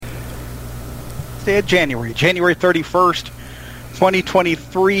day of January 31st,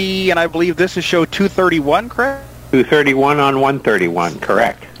 2023, and I believe this is show 231, correct? 231 on 131,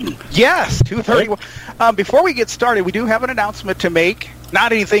 correct. Yes, 231. Before we get started, we do have an announcement to make.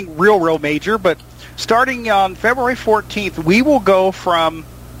 Not anything real major, but starting on February 14th, we will go from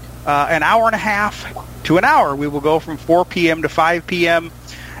an hour and a half to an hour. We will go from 4 p.m. to 5 p.m.,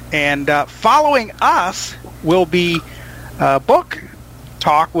 and following us will be book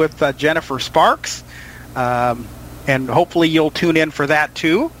talk with Jennifer Sparks, and hopefully you'll tune in for that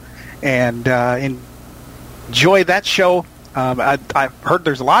too, and enjoy that show. I've heard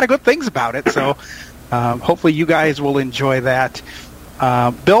there's a lot of good things about it, so hopefully you guys will enjoy that.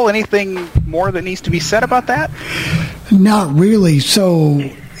 Bill, anything more that needs to be said about that? Not really. So,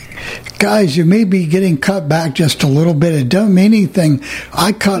 guys, you may be getting cut back just a little bit. It doesn't mean anything.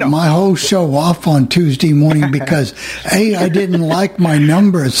 I cut my whole show off on Tuesday morning because, A, I didn't like my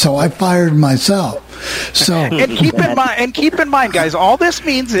numbers, so I fired myself. So, and keep in mind, guys, all this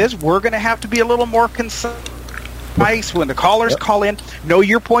means is we're going to have to be a little more concise when the callers call in. Know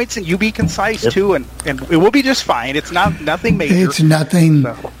your points, and you be concise too, and it will be just fine. It's nothing major. It's nothing.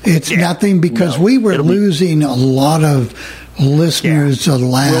 So, nothing because we were losing a lot of listeners the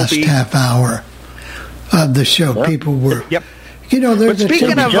last half hour of the show. Yep. People were, Yep. There's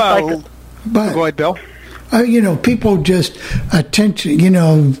speaking of, go ahead, Bill. People just attention.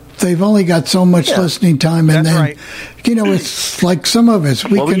 They've only got so much listening time, and That's then, right. It's like some of us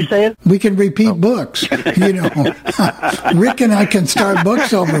What were you saying? we can repeat books. Rick and I can start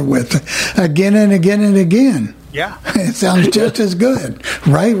books over with again and again and again. Yeah, it sounds just as good,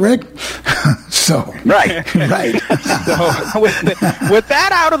 right, Rick? Right. So with that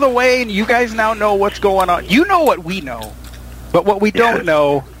out of the way, and you guys now know what's going on. You know what we know, but what we don't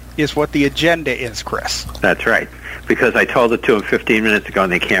know is what the agenda is, Chris. That's right. Because I told it to them 15 minutes ago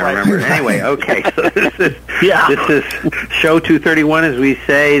and they can't remember. Anyway, okay. So this is show 231, as we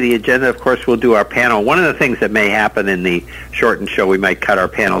say. The agenda, of course, we'll do our panel. One of the things that may happen in the shortened show, we might cut our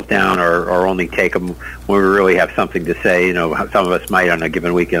panels down or only take them when we really have something to say. Some of us might on a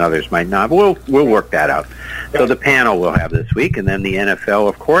given week and others might not. But we'll work that out. So the panel we'll have this week, and then the NFL,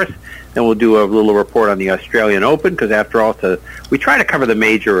 of course. Then we'll do a little report on the Australian Open, because after all, we try to cover the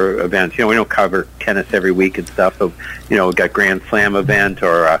major events. We don't cover tennis every week and stuff. So, we've got Grand Slam event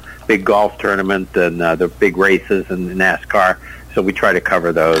or a big golf tournament and the big races and NASCAR. So we try to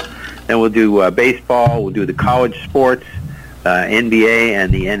cover those. Then we'll do baseball. We'll do the college sports, NBA,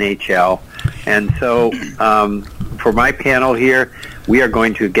 and the NHL. And so for my panel here, we are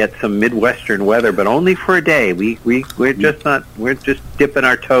going to get some Midwestern weather, but only for a day. We're just dipping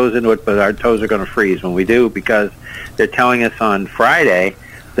our toes into it, but our toes are going to freeze when we do, because they're telling us on Friday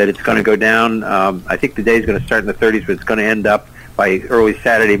that it's going to go down. I think the day is going to start in the 30s, but it's going to end up by early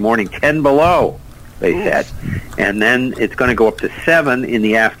Saturday morning 10 below, they said. And then it's going to go up to 7 in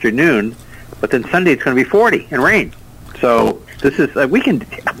the afternoon, but then Sunday it's going to be 40 and rain. So this is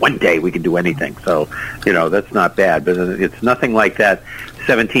one day we can do anything. So that's not bad, but it's nothing like that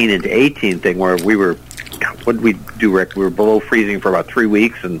 17 into 18 thing where we were. What did we do, Rick? We were below freezing for about 3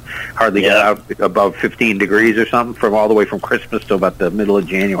 weeks and hardly got out above 15 degrees or something from all the way from Christmas to about the middle of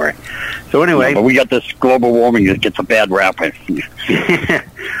January. So anyway, but we got this global warming that gets a bad rap.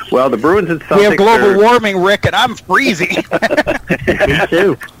 Well, the Bruins and Celtics. We have global warming, Rick, and I'm freezing. Me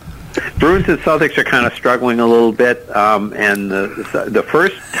too. Bruins and Celtics are kind of struggling a little bit, and the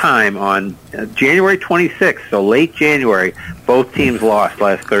first time on January 26th, so late January, both teams lost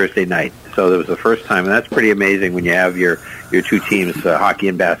last Thursday night. So that was the first time, and that's pretty amazing when you have your two teams, hockey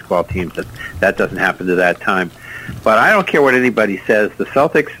and basketball teams. That doesn't happen to that time. But I don't care what anybody says. The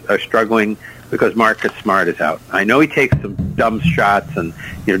Celtics are struggling because Marcus Smart is out. I know he takes some dumb shots and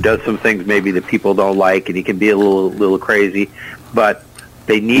does some things maybe that people don't like, and he can be a little crazy, but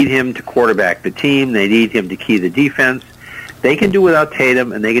they need him to quarterback the team. They need him to key the defense. They can do without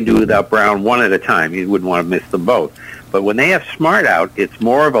Tatum, and they can do without Brown one at a time. You wouldn't want to miss them both. But when they have Smart out, it's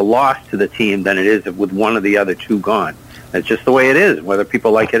more of a loss to the team than it is with one of the other two gone. That's just the way it is, whether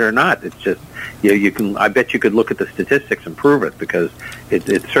people like it or not. It's just, you can. I bet you could look at the statistics and prove it, because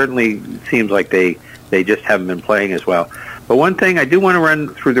it certainly seems like they just haven't been playing as well. But one thing I do want to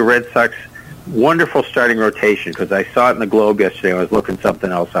run through the Red Sox wonderful starting rotation, because I saw it in the Globe yesterday. I was looking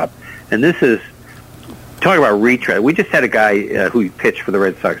something else up, and this is talking about retread. We just had a guy who pitched for the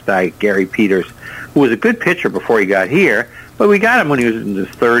Red Sox, Gary Peters, who was a good pitcher before he got here, but we got him when he was in his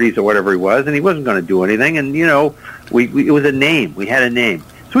 30s or whatever he was, and he wasn't going to do anything. And it was a name. We had a name,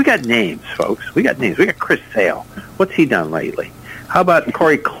 so we got names, folks. We got names. We got Chris Sale. What's he done lately? How about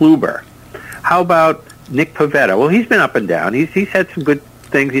Corey Kluber? How about Nick Pivetta? Well, he's been up and down. He's had some good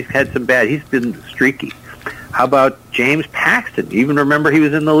things. He's had some bad. He's been streaky. How about James Paxton? You even remember he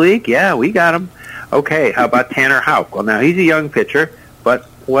was in the league? Yeah, we got him. Okay, how about Tanner Houck? Well, now he's a young pitcher, but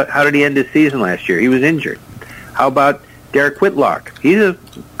how did he end his season last year? He was injured. How about Derek Whitlock? He's a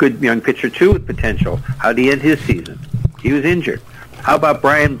good young pitcher, too, with potential. How did he end his season? He was injured. How about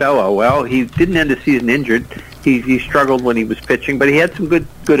Brian Bello? Well, he didn't end his season injured. He struggled when he was pitching, but he had some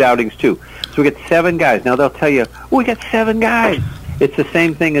good outings, too. So we got 7 guys. Now they'll tell you, we got 7 guys. It's the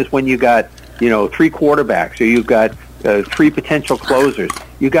same thing as when you got, 3 quarterbacks, or you've got 3 potential closers.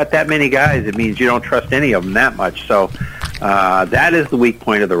 You got that many guys, it means you don't trust any of them that much. So that is the weak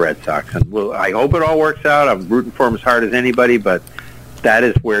point of the Red Sox. And I hope it all works out. I'm rooting for them as hard as anybody, but that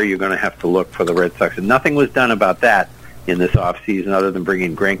is where you're going to have to look for the Red Sox. And nothing was done about that in this offseason other than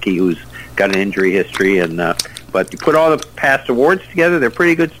bringing Greinke, who's got an injury history. But you put all the past awards together, they're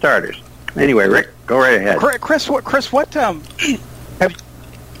pretty good starters. Anyway, Rick, go right ahead. Chris, what have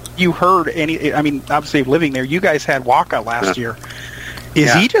you heard any? I mean, obviously living there, you guys had Waka last year.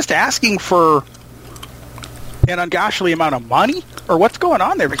 Is he just asking for an ungodly amount of money, or what's going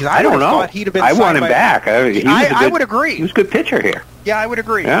on there? Because I don't know. Thought he'd have been. I want him back. I would agree. He was a good pitcher here. Yeah, I would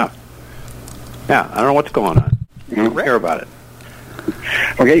agree. Yeah. I don't know what's going on. Hear about it.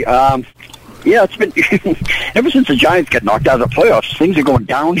 Okay. It's been ever since the Giants got knocked out of the playoffs. Things are going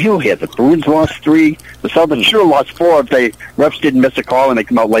downhill here. The Bruins lost 3. The Celtics should have lost 4 if the refs didn't miss a call, and they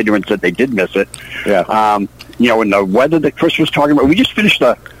come out later and said they did miss it. Yeah. And the weather that Chris was talking about. We just finished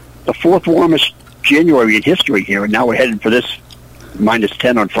the 4th warmest January in history here, and now we're headed for this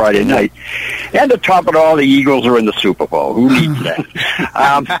 -10 on Friday night. And to top it all, the Eagles are in the Super Bowl. Who needs that?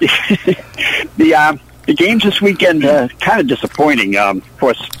 The games this weekend kind of disappointing. Of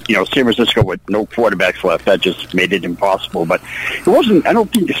course, San Francisco with no quarterbacks left, that just made it impossible. But it wasn't. I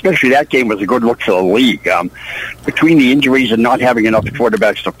don't think, especially that game, was a good look for the league. Between the injuries and not having enough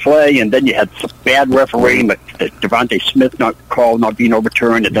quarterbacks to play, and then you had some bad refereeing, but Devontae Smith not being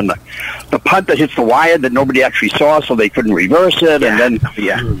overturned, and then the punt that hits the wire that nobody actually saw, so they couldn't reverse it, and then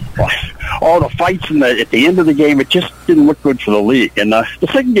all the fights at the end of the game. It just didn't look good for the league. And the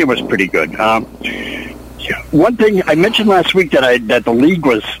second game was pretty good. One thing I mentioned last week that the league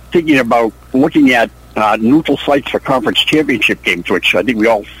was thinking about looking at neutral sites for conference championship games, which I think we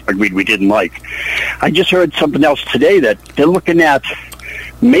all agreed we didn't like. I just heard something else today that they're looking at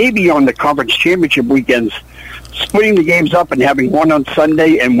maybe on the conference championship weekends splitting the games up and having one on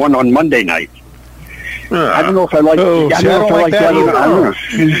Sunday and one on Monday night. I don't know if I like. I don't like that either. I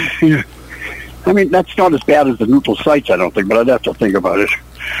don't know. I mean, that's not as bad as the neutral sites, I don't think, but I'd have to think about it.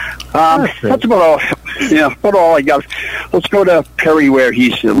 That's about all. About all I got. Let's go to Perry, where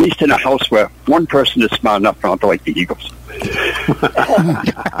he's at least in a house where one person is smart enough not to like the Eagles.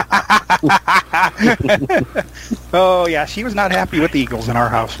 Oh yeah, she was not happy with the Eagles in our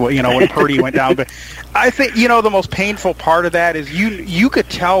house. Well, when Purdy went down. But I think the most painful part of that is you could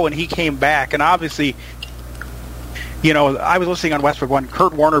tell when he came back, and obviously, I was listening on Westwood One.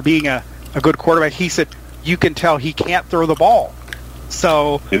 Kurt Warner being a good quarterback, he said you can tell he can't throw the ball.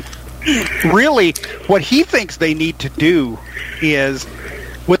 So really what he thinks they need to do is,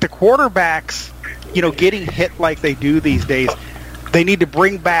 with the quarterbacks, getting hit like they do these days, they need to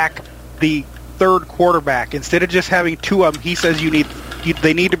bring back the third quarterback. Instead of just having 2 of them, he says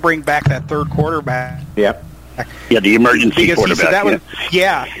they need to bring back that third quarterback. Yeah, the emergency quarterback.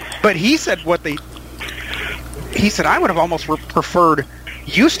 But he said he said I would have almost preferred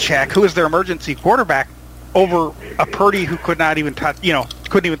Juszczyk, who is their emergency quarterback, over a Purdy who could not even touch,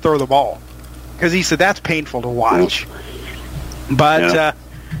 couldn't even throw the ball, because he said that's painful to watch. But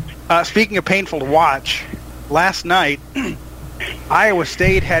speaking of painful to watch, last night Iowa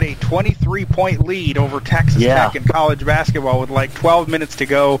State had a 23-point lead over Texas Tech in college basketball with like 12 minutes to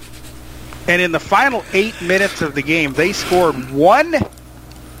go, and in the final 8 minutes of the game, they scored 1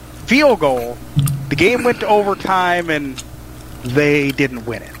 field goal. The game went to overtime, and they didn't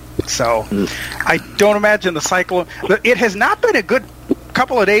win it. So I don't imagine the Cyclone. It has not been a good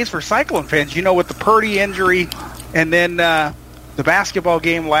couple of days for Cyclone fans, with the Purdy injury and then the basketball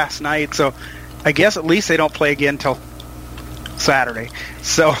game last night. So I guess at least they don't play again until Saturday.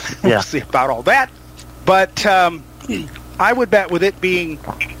 So we'll see about all that. But I would bet, with it being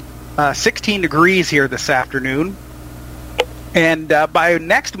 16 degrees here this afternoon, and by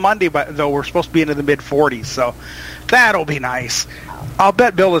next Monday, though, we're supposed to be into the mid-40s, so that'll be nice. I'll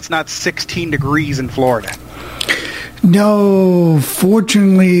bet, Bill, it's not 16 degrees in Florida. No,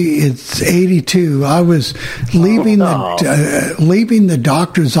 fortunately, it's 82. I was leaving the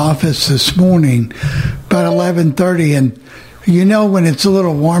doctor's office this morning about 11:30, and You know, when it's a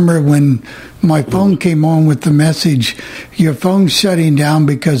little warmer, when my phone came on with the message, your phone's shutting down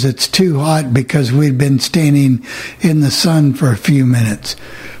because it's too hot because we'd been standing in the sun for a few minutes.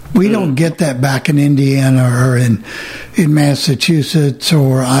 We don't get that back in Indiana or in Massachusetts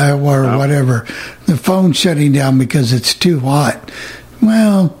or Iowa or whatever. The phone's shutting down because it's too hot.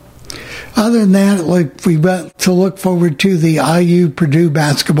 Well, other than that, like, we got to look forward to the IU-Purdue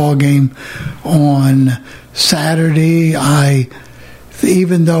basketball game on Saturday.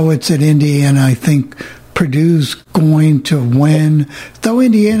 Even though it's at Indiana, I think Purdue's going to win. Though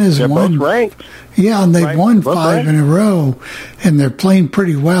Indiana's won. Both ranked. Yeah, and they've won 5 in a row, and they're playing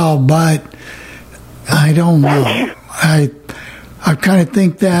pretty well, but I don't know. I kind of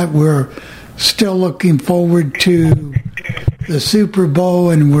think that we're still looking forward to the Super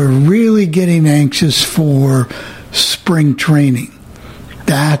Bowl, and we're really getting anxious for spring training.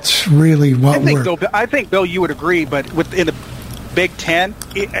 That's really what I think, Bill, you would agree, but in the Big Ten,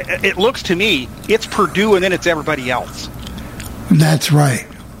 it looks to me, it's Purdue and then it's everybody else. That's right.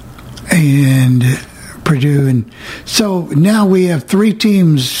 And Purdue. And so now we have 3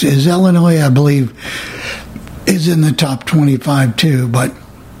 teams. Is Illinois, I believe, is in the top 25 too, but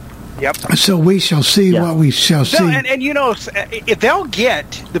yep. So we shall see what we shall see. And you know, if they'll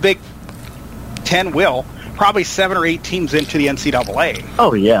get the Big Ten probably 7 or 8 teams into the NCAA.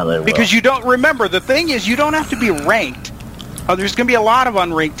 Oh, yeah, they will. Because you don't remember, the thing is, you don't have to be ranked. There's going to be a lot of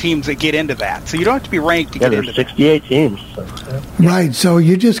unranked teams that get into that. So you don't have to be ranked to get into that. There's 68 teams. So, Right, so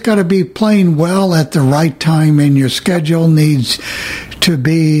you just got to be playing well at the right time, and your schedule needs to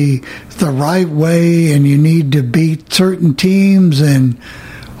be the right way, and you need to beat certain teams and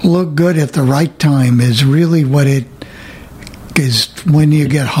look good at the right time is really what it is when you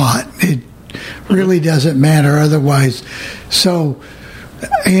get hot. It really doesn't matter otherwise. So,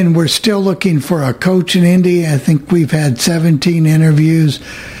 and we're still looking for a coach in Indy. I think we've had 17 interviews.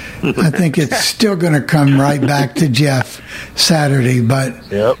 I think it's still going to come right back to Jeff Saturday, but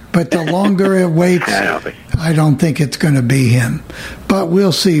the longer it waits, I don't think it's going to be him. But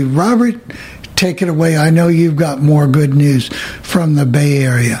we'll see. Robert, take it away. I know you've got more good news from the Bay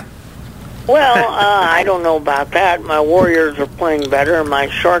Area. Well, I don't know about that. My Warriors are playing better. My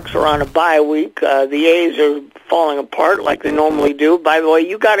Sharks are on a bye week. The A's are falling apart like they normally do. By the way,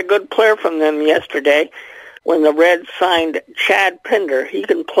 you got a good player from them yesterday when the Reds signed Chad Pinder. He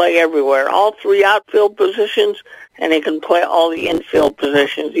can play everywhere, all 3 outfield positions, and he can play all the infield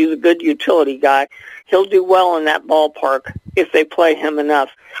positions. He's a good utility guy. He'll do well in that ballpark if they play him enough.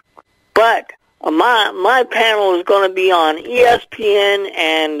 But my panel is going to be on ESPN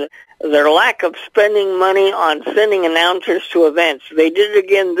and their lack of spending money on sending announcers to events. They did it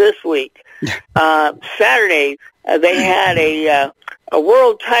again this week. Saturday, they had a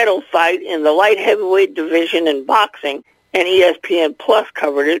world title fight in the light heavyweight division in boxing, and ESPN Plus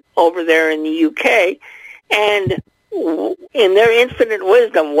covered it over there in the UK. And in their infinite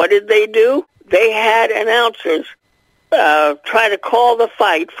wisdom, what did they do? They had announcers try to call the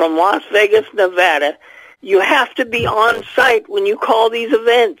fight from Las Vegas, Nevada. You have to be on site when you call these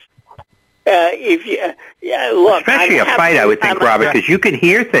events. Look, especially a fight, I would think, Robert, because you can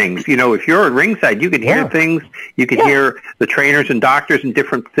hear things. You know, if you're at ringside, you can hear things. You can hear the trainers and doctors and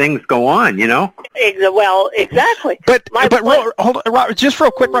different things go on. You know. Well, exactly. But hold on, Robert, just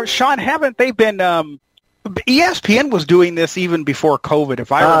real quick, Robert, Sean, haven't they been? ESPN was doing this even before COVID,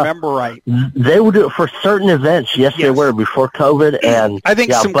 if I remember right. They would do it for certain events. Yes, they were before COVID, and I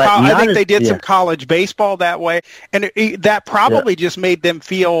think I think they did some college baseball that way, and that probably just made them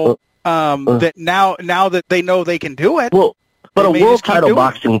feel. That now that they know they can do it. Well, but a world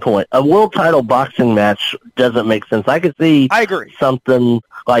title boxing match doesn't make sense. I could see. I agree. Something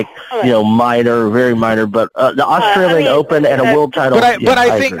like minor, very minor, but the Australian Open and a world title. But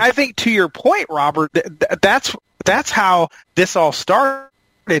I think to your point, Robert, that's how this all started.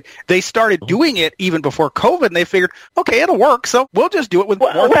 They started doing it even before COVID, and they figured, okay, it'll work, so we'll just do it with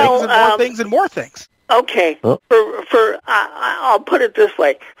more things and more things and more things. Okay, I'll put it this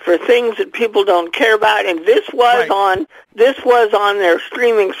way: for things that people don't care about, and this was on their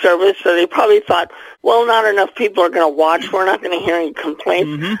streaming service, so they probably thought, well, not enough people are going to watch. We're not going to hear any complaints.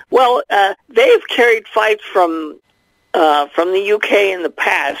 Mm-hmm. Well, they've carried fights from the UK in the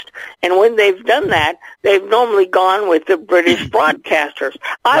past, and when they've done that, they've normally gone with the British broadcasters.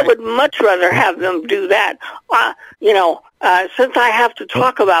 I would much rather have them do that. Since I have to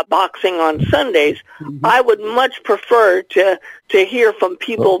talk about boxing on Sundays, I would much prefer to hear from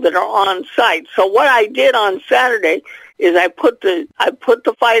people that are on site. So what I did on Saturday is I put the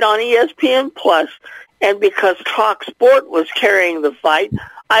fight on ESPN Plus, and because Talk Sport was carrying the fight,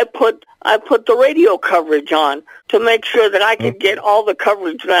 I put the radio coverage on to make sure that I could get all the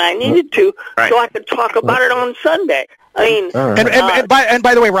coverage that I needed to, so I could talk about it on Sunday. I mean, and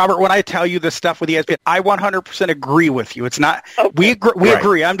by the way, Robert, when I tell you this stuff with ESPN, I 100% agree with you. It's not we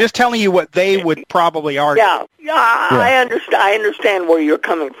agree. I'm just telling you what they would probably argue. Yeah. I understand where you're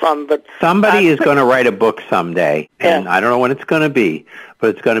coming from, but somebody is going to write a book someday, and I don't know when it's going to be,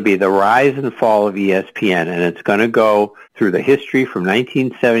 but it's going to be The Rise and Fall of ESPN, and it's going to go through the history from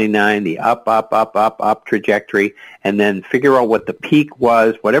 1979, the up trajectory, and then figure out what the peak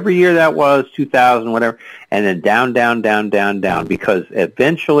was, whatever year that was, 2000, whatever, and then down, because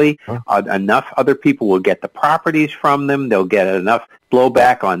eventually enough other people will get the properties from them, they'll get enough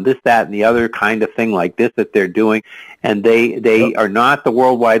blowback on this, that, and the other kind of thing like this that they're doing, and they are not the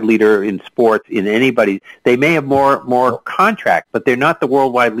worldwide leader in sports in anybody's. They may have more contract, but they're not the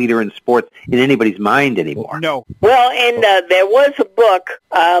worldwide leader in sports in anybody's mind anymore. No. Well, and there was a book.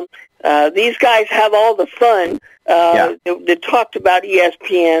 These guys have all the fun. That talked about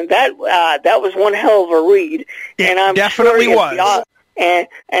ESPN. That was one hell of a read, and I'm definitely sure was. And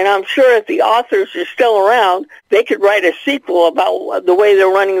I'm sure if the authors are still around, they could write a sequel about the way they're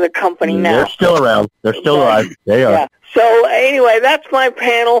running the company now. They're still around. They're still alive. They are. Yeah. So anyway, that's my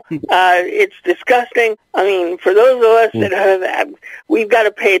panel. It's disgusting. I mean, for those of us that we've got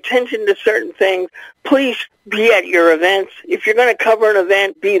to pay attention to certain things. Please be at your events. If you're going to cover an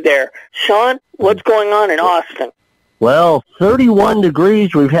event, be there. Sean, what's going on in Austin? Well, 31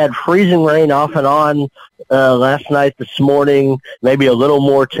 degrees. We've had freezing rain off and on last night, this morning, maybe a little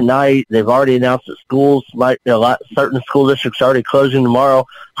more tonight. They've already announced that schools certain school districts are already closing tomorrow.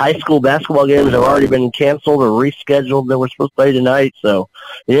 High school basketball games have already been canceled or rescheduled that were supposed to play tonight. So,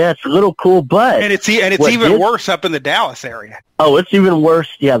 yeah, it's a little cool, but it's even worse up in the Dallas area. Oh, it's even worse.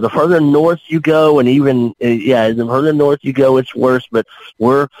 Yeah, the further north you go, and even the further north you go, it's worse. But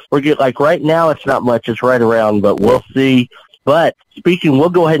we're getting, like right now, it's not much. It's right around, but we'll see. But we'll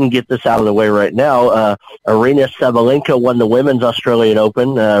go ahead and get this out of the way right now. Aryna Sabalenka won the Women's Australian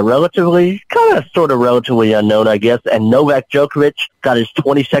Open, relatively unknown, I guess. And Novak Djokovic got his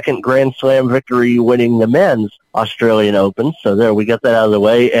 22nd Grand Slam victory, winning the Men's Australian Open. So there, we got that out of the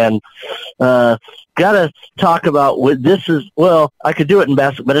way. And got to talk about what this is. Well, I could do it in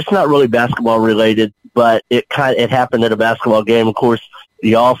basketball, but it's not really basketball related. But it happened at a basketball game. Of course,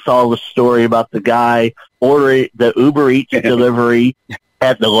 y'all saw the story about the guy ordering the Uber Eats delivery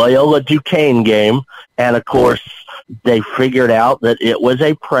at the Loyola Duquesne game, and of course they figured out that it was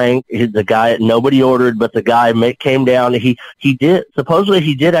a prank. The guy, nobody ordered, but the guy came down. He did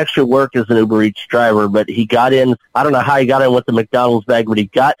actually work as an Uber Eats driver, but he got in. I don't know how he got in with the McDonald's bag, but he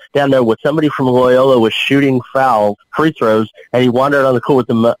got down there with somebody from Loyola was shooting free throws, and he wandered on the court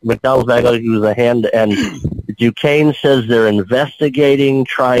with the McDonald's bag like he was a hand. And Duquesne says they're investigating,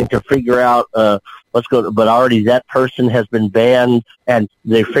 trying to figure out what's going on, but already that person has been banned, and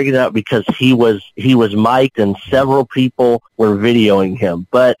they figured out because he was mic'd and several people were videoing him.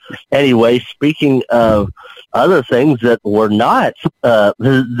 But anyway, speaking of other things that were not a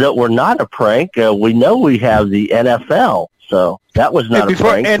prank, we know we have the NFL, so that was not a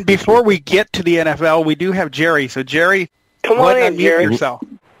prank. And before we get to the NFL, we do have Jerry. So Jerry, come on in, Jerry. Yourself.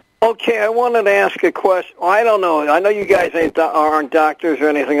 Okay, I wanted to ask a question. Well, I don't know. I know you guys aren't doctors or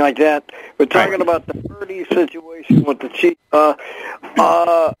anything like that. We're talking about the Purdy situation with the Chiefs.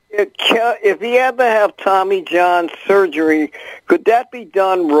 If he had to have Tommy John surgery, could that be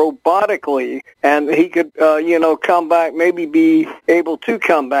done robotically, and he could, come back, maybe be able to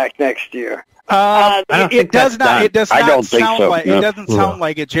come back next year? It doesn't sound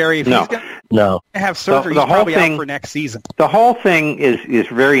like it, Jerry. If he's going to have surgery, he's probably out for next season. The whole thing is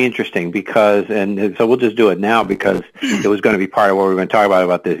very interesting because, and so we'll just do it now because it was going to be part of what we were going to talk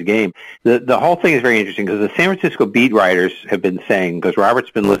about this game. The whole thing is very interesting because the San Francisco beat writers have been saying, because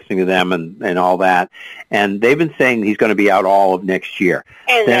Robert's been listening to them and all that, and they've been saying he's going to be out all of next year.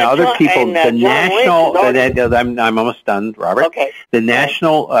 And then other people, the national, I'm almost done, Robert. Okay. The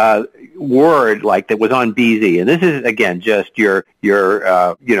national word like that was on BZ, and this is again just your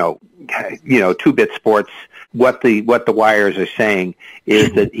 2-bit sports. What the wires are saying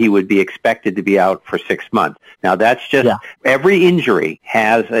is that he would be expected to be out for 6 months. Now that's just every injury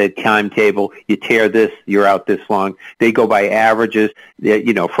has a timetable. You tear this, you're out this long. They go by averages.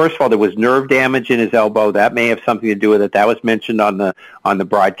 First of all, there was nerve damage in his elbow. That may have something to do with it. That was mentioned on the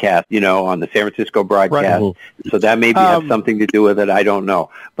broadcast, on the San Francisco broadcast. Right. So that maybe have something to do with it. I don't know.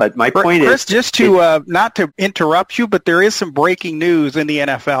 But my point Chris, just to not to interrupt you, but there is some breaking news in the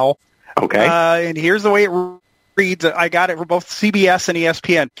NFL. Okay. And here's the way it reads, I got it for both CBS and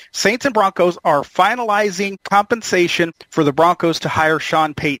ESPN. Saints and Broncos are finalizing compensation for the Broncos to hire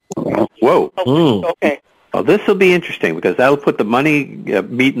Sean Payton. Whoa. Okay. Well, this will be interesting because that'll put the money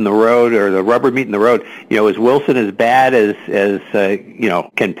meet in the road, or the rubber meet in the road. Is Wilson as bad as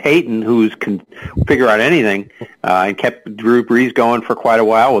can Payton, can figure out anything, and kept Drew Brees going for quite a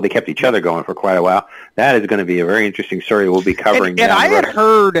while? Well, they kept each other going for quite a while. That is going to be a very interesting story we'll be covering. And I had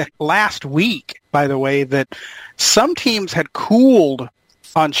heard last week, by the way, that some teams had cooled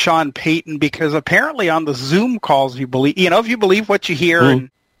on Sean Payton because apparently on the Zoom calls, if you believe what you hear and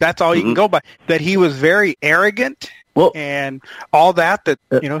that's all you can go by, that he was very arrogant and all that,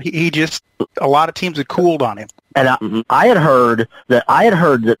 he just, a lot of teams had cooled on him. And I had heard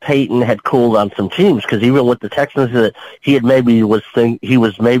that Payton had cooled on some teams, because even with the Texans, that he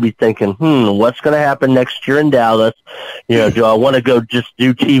was maybe thinking, what's going to happen next year in Dallas? Do I want to go just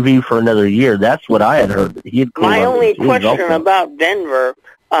do TV for another year? That's what I had heard. My only question about Denver,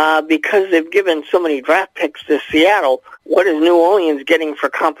 because they've given so many draft picks to Seattle, what is New Orleans getting for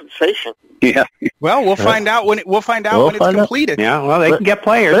compensation? Yeah. Well, we'll find out when it's completed. Yeah. Well, they can get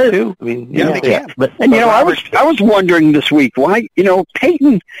players too. I mean, they can. And I was wondering this week why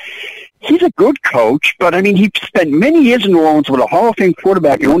Payton. He's a good coach, but I mean, he spent many years in New Orleans with a Hall of Fame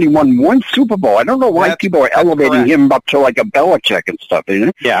quarterback and only won one Super Bowl. I don't know why people are elevating him up to like a Belichick and stuff. Isn't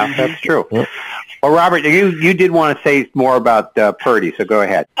it? Yeah, that's true. Yeah. Well, Robert, you did want to say more about Purdy, so go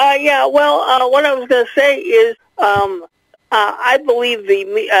ahead. What I was going to say is I believe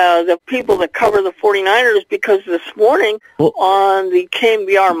the people that cover the 49ers, because this morning on the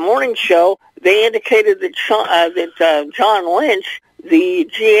KNBR morning show, they indicated that John Lynch, the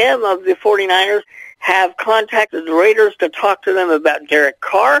GM of the 49ers, have contacted the Raiders to talk to them about Derek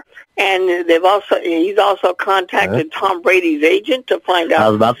Carr, and he's also contacted Tom Brady's agent to find out. I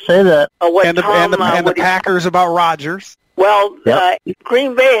was about to say that. And the Packers about Rodgers. Well,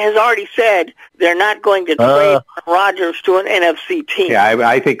 Green Bay has already said they're not going to trade Rodgers to an NFC team. Yeah,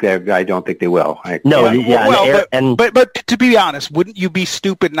 I don't think they will. But to be honest, wouldn't you be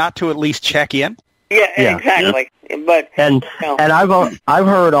stupid not to at least check in? Yeah, exactly. But I've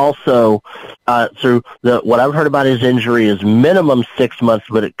heard also through what I've heard about his injury is minimum 6 months,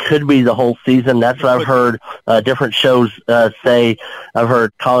 but it could be the whole season. That's what I've heard different shows say. I've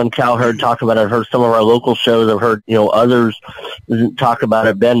heard Colin Cowherd talk about it. I've heard some of our local shows. I've heard others talk about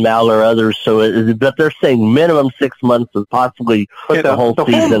it. Ben Maller, others. But they're saying minimum 6 months is possibly the whole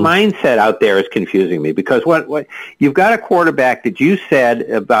season. The whole mindset out there is confusing me, because what you've got a quarterback that you said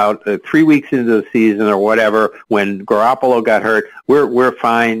about 3 weeks into the season or whatever, when Garoppolo got hurt, we're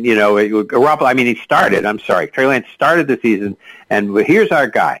fine. Garoppolo, I mean, he started. I'm sorry. Trey Lance started the season, and here's our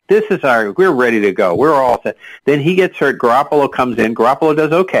guy. We're ready to go. We're all set. Then he gets hurt. Garoppolo comes in. Garoppolo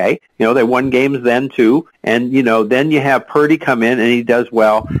does okay. They won games then too. And, then you have Purdy come in and he does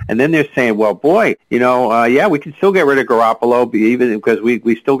well. And then they're saying, well, boy, we can still get rid of Garoppolo even because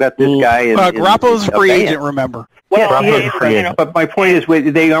we still got this guy. Garoppolo's a free agent, remember. But my point is,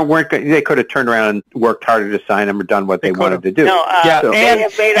 they could have turned around and worked harder to sign him or done what they wanted to do.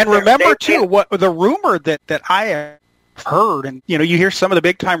 And remember too, what the rumor that I have heard, and you hear some of the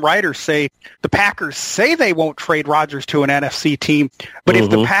big time writers say the Packers say they won't trade Rodgers to an NFC team, but if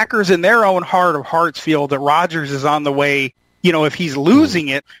the Packers in their own heart of hearts feel that Rodgers is on the way, if he's losing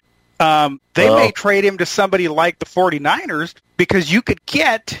it, they may trade him to somebody like the 49ers, because you could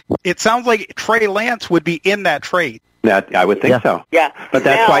get, it sounds like Trey Lance would be in that trade. I would think so. Yeah. But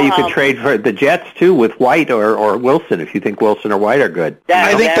that's why you could trade for the Jets too with White or Wilson, if you think Wilson or White are good.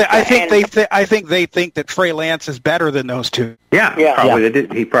 I think they think that Trey Lance is better than those two. Probably.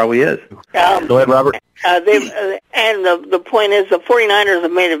 He probably is. Go ahead, Robert. The point is, the 49ers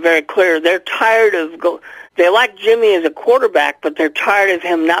have made it very clear they're tired of they like Jimmy as a quarterback, but they're tired of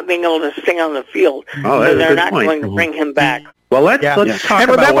him not being able to stay on the field. So they're not going to bring him back. Well, let's talk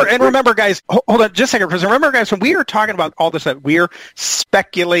about remember, guys, hold on just a second, because remember, guys, when we are talking about all this, that we're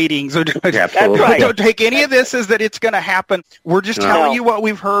speculating. So don't take any of this as that it's going to happen. We're just telling you what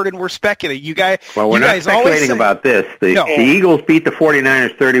we've heard, and we're speculating. You guys, we're not speculating about this. The Eagles beat the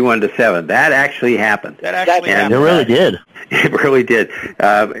 49ers 31-7. That actually happened. It really did. It really did.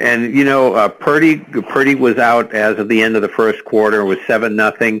 Purdy was out as of the end of the first quarter. It was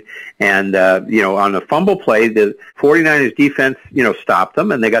 7-0. And, on the fumble play, the 49ers defense defense, stopped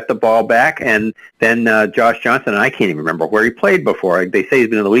them, and they got the ball back. And then Josh Johnson, and I can't even remember where he played before. They say he's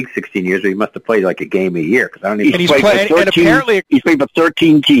been in the league 16 years, but he must have played like a game a year. Because I don't even. He's played for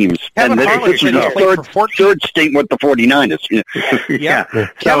 13 teams, Kevin and this is his third stint with the 49ers. Yeah.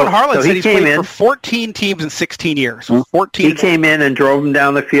 Kevin Harlan said he's played for 14 teams in 16 years. 14. He came in and drove them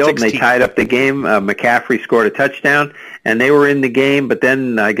down the field, 16. And they tied up the game. McCaffrey scored a touchdown, and they were in the game. But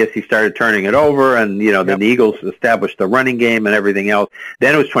then I guess he started turning it over, and then the Eagles established the running game and everything else.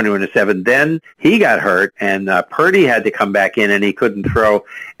 Then it was 21-7. Then he got hurt, and Purdy had to come back in, and he couldn't throw.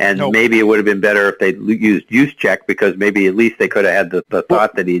 And maybe it would have been better if they used Juszczyk, because maybe at least they could have had the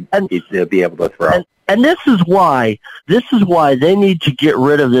thought that he'd be able to throw. And this is why they need to get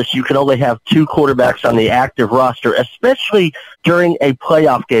rid of this. You can only have 2 quarterbacks on the active roster, especially during a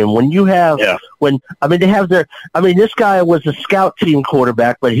playoff game. When you have, this guy was a scout team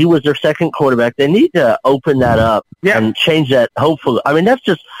quarterback, but he was their second quarterback. They need to open that up and change that. Hopefully,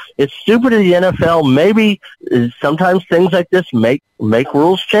 it's stupid in the NFL. Maybe sometimes things like this make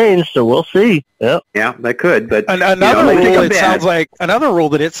rules change. So we'll see. Yeah, that could. But another rule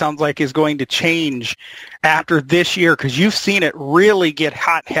that it sounds like is going to change after this year, because you've seen it really get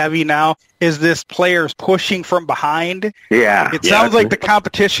hot and heavy now, is this players pushing from behind. Yeah. It sounds like the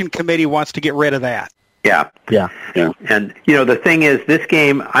competition committee wants to get rid of that. Yeah. And, the thing is, this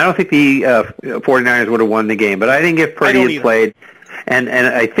game, I don't think the 49ers would have won the game, but I think if Purdy had played, and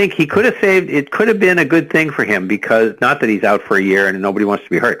I think he could have it could have been a good thing for him, because not that he's out for a year and nobody wants to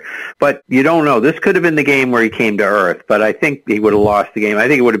be hurt, but you don't know. This could have been the game where he came to earth, but I think he would have lost the game. I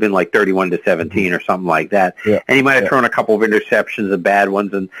think it would have been like 31-17 or something like that. Yeah. And he might have thrown a couple of interceptions, the bad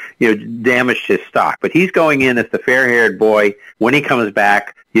ones, and, damaged his stock. But he's going in as the fair-haired boy. When he comes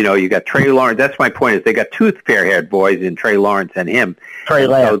back, you got Trey Lawrence. That's my point, is they got 2 fair-haired boys in Trey Lawrence and him. Trey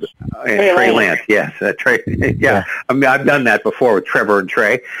Lance. Trey Lance, yes. Trey, yeah. I've done that before with Trevor and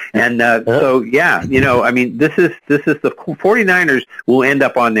Trey. And this is the 49ers will end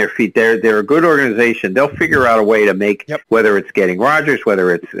up on their feet. They're a good organization. They'll figure out a way to make, whether it's getting Rodgers,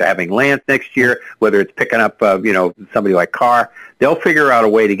 whether it's having Lance next year, whether it's picking up, somebody like Carr. They'll figure out a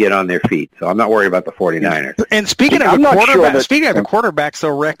way to get on their feet. So I'm not worried about the 49ers. And speaking of the quarterbacks,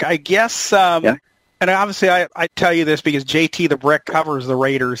 though, Rick, I guess, and obviously I tell you this because JT the Brick covers the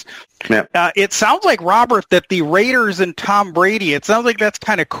Raiders. Yeah. It sounds like, Robert, that the Raiders and Tom Brady, it sounds like that's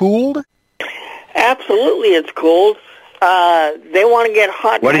kind of cooled. Absolutely, it's cooled. They want to get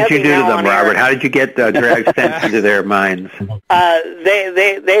hot. What did you do to them, Robert? How did you get drag sense into their minds?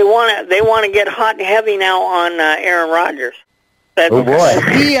 They want to get hot and heavy now on Aaron Rodgers. Oh boy!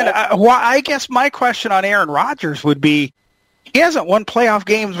 I guess my question on Aaron Rodgers would be, he hasn't won playoff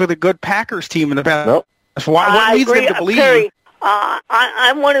games with a good Packers team in the past. Nope. What leads them to believe? Terry,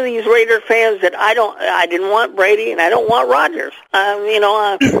 I'm one of these Raider fans that I didn't want Brady and I don't want Rodgers.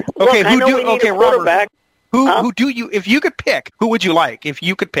 Robert, who do you, if you could pick, who would you like if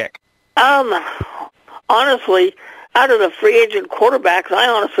you could pick? Honestly, out of the free agent quarterbacks, I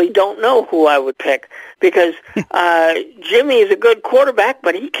honestly don't know who I would pick, because Jimmy is a good quarterback,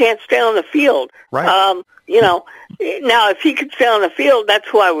 but he can't stay on the field. Right. Now if he could stay on the field, that's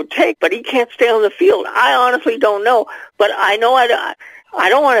who I would take, but he can't stay on the field. I honestly don't know, but I know I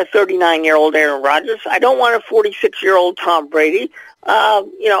don't want a 39-year-old Aaron Rodgers. I don't want a 46-year-old Tom Brady.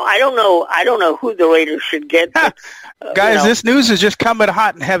 I don't know who the Raiders should get. But, guys, this news is just coming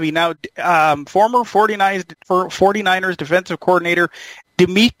hot and heavy now. Former 49ers defensive coordinator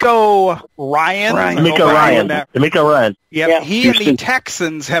DeMeco Ryan. Yep. He and the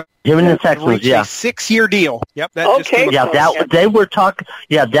Texans have reached a 6-year deal. Yep. They were talking.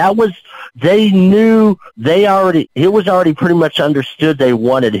 Yeah, that was. They knew. It was already pretty much understood they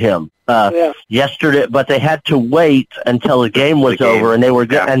wanted him yesterday, but they had to wait until the game was over, and they were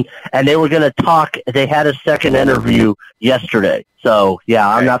and they were going to talk. They had a second interview yesterday, so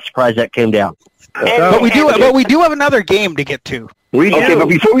I'm not surprised that came down. But we do have another game to get to. But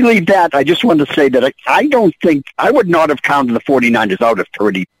before we leave that, I just wanted to say that I don't think I would not have counted the 49ers out if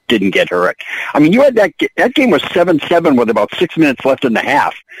Purdy didn't get hurt. I mean, you had that game was 7-7 with about 6 minutes left in the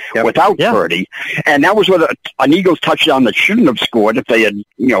half without Purdy, and that was with an Eagles touchdown that shouldn't have scored if they had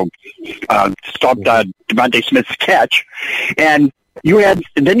stopped DeVonta Smith's catch, and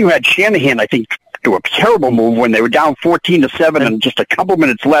then you had Shanahan, I think, to a terrible move when they were down 14-7 and just a couple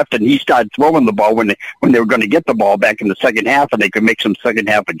minutes left, and he started throwing the ball when they were going to get the ball back in the second half, and they could make some second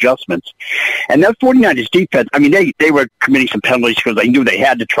half adjustments. And that 49ers defense, I mean, they were committing some penalties because they knew they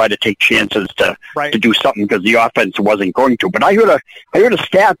had to try to take chances to do something because the offense wasn't going to. But I heard a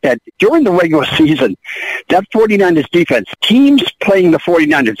stat that during the regular season, that 49ers defense, teams playing the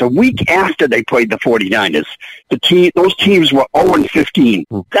 49ers a week after they played the 49ers, those teams were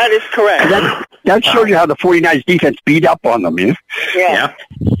 0-15. That is correct. That shows you how the 49ers defense beat up on them. Yeah.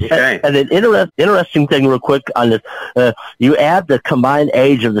 Okay. And an interesting thing real quick on this, you add the combined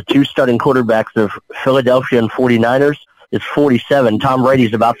age of the two starting quarterbacks of Philadelphia and 49ers, it's 47. Tom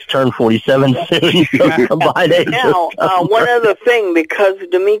Brady's about to turn 47 soon. So combined age. Now, one other thing, because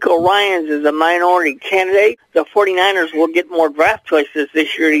DeMeco Ryans is a minority candidate, the 49ers will get more draft choices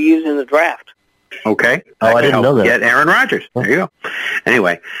this year to use in the draft. Okay. I didn't know that. Get Aaron Rodgers. There you go.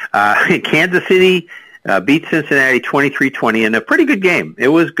 Anyway, Kansas City beat Cincinnati 23-20 in a pretty good game. It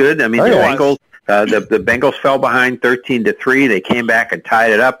was good. I mean, Bengals. The Bengals fell behind 13-3. They came back and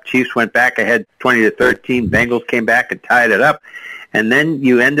tied it up. Chiefs went back ahead 20-13. Bengals came back and tied it up. And then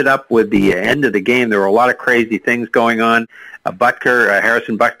you ended up with the end of the game. There were a lot of crazy things going on.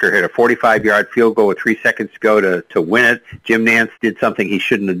 Harrison Butker hit a 45-yard field goal with 3 seconds to go to win it. Jim Nantz did something he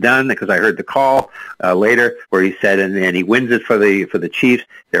shouldn't have done because I heard the call later where he said, and he wins it for the Chiefs.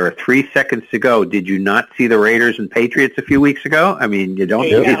 There are 3 seconds to go. Did you not see the Raiders and Patriots a few weeks ago? I mean, you don't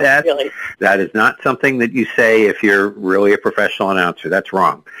do that. Really. That is not something that you say if you're really a professional announcer. That's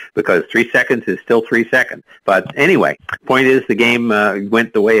wrong because 3 seconds is still 3 seconds. But anyway, point is the game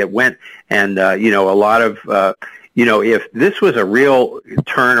went the way it went, and a lot of. If this was a real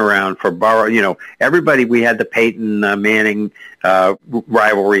turnaround for Burrow, everybody, we had the Peyton Manning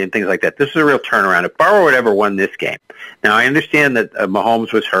rivalry and things like that. This is a real turnaround. If Burrow had ever won this game. Now, I understand that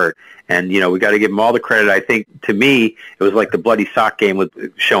Mahomes was hurt, and, we got to give him all the credit. I think, to me, it was like the bloody sock game with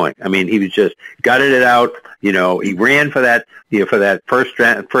showing. I mean, he was just gutted it out. He ran for that, for that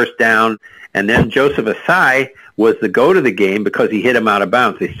first down, and then Joseph Asai was the go to the game because he hit him out of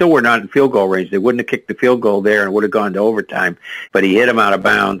bounds. They still were not in field goal range. They wouldn't have kicked the field goal there and would have gone to overtime, but he hit him out of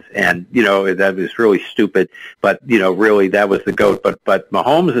bounds, and, that was really stupid. But, really, that was the GOAT. But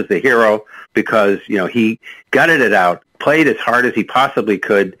Mahomes is the hero because, he gutted it out, played as hard as he possibly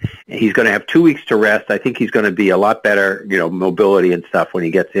could. He's going to have 2 weeks to rest. I think he's going to be a lot better, mobility and stuff when he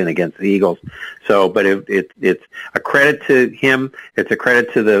gets in against the Eagles. So, but it's a credit to him. It's a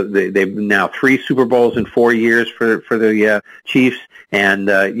credit to they've now 3 Super Bowls in 4 years for the Chiefs. And,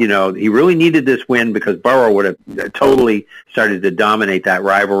 he really needed this win because Burrow would have totally started to dominate that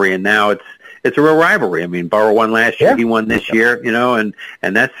rivalry. And now it's a real rivalry. I mean, Burrow won last year. He won this year, and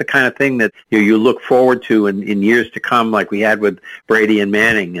that's the kind of thing that you look forward to in years to come, like we had with Brady and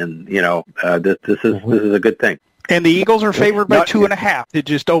Manning. And, this is a good thing. And the Eagles are favored by 2.5 to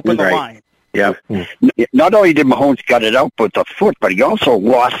just open the line. Yeah. Not only did Mahomes gut it out with the foot, but he also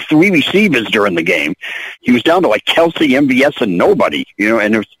lost 3 receivers during the game. He was down to like Kelsey, MVS, and nobody.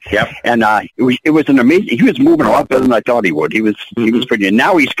 And it was an amazing. He was moving a lot better than I thought he would. He was pretty. And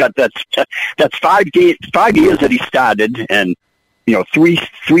now he's got that's 5 years that he started, and 3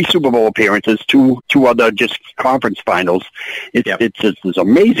 Super Bowl appearances, two other just conference finals. It's an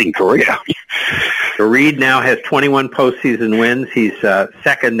amazing career. Reed now has 21 postseason wins. He's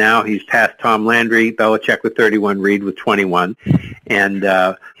second now. He's passed Tom Landry, Belichick with 31, Reed with 21, and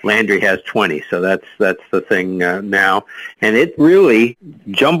Landry has 20. So that's the thing now. And it really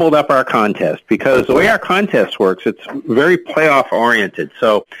jumbled up our contest because the way our contest works, it's very playoff oriented.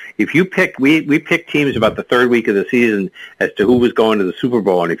 So if you pick, we pick teams about the third week of the season as to who was going to the Super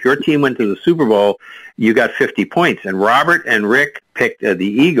Bowl. And if your team went to the Super Bowl, you got 50 points. And Robert and Rick picked the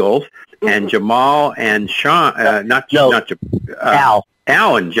Eagles, and Jamal and Sean, Al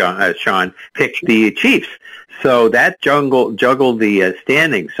and Sean picked the Chiefs. So that juggled the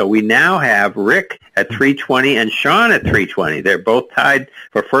standings. So we now have Rick at 320 and Sean at 320. They're both tied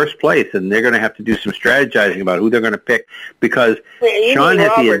for first place, and they're going to have to do some strategizing about who they're going to pick because Sean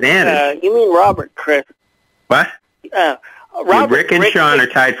has the advantage. You mean Robert, Chris? What? Rick and Sean are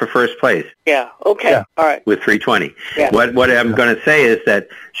tied for first place. Yeah, okay, yeah. All right. With 320. Yeah. What I'm going to say is that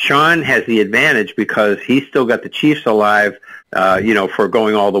Sean has the advantage because he's still got the Chiefs alive, for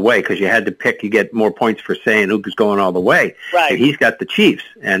going all the way, because you had to pick, you get more points for saying who's going all the way. Right. And he's got the Chiefs,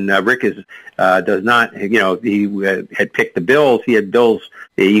 and Rick does not, he had picked the Bills. He had the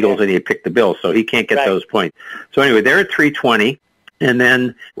Eagles, and he had picked the Bills, so he can't get those points. So anyway, they're at 320. And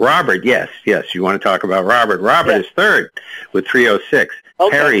then Robert, yes, you want to talk about Robert. Robert is third with 306.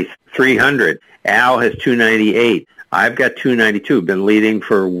 Okay. Perry, 300. Al has 298. I've got 292. Been leading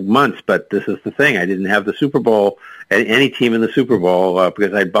for months, but this is the thing. I didn't have the Super Bowl, any team in the Super Bowl,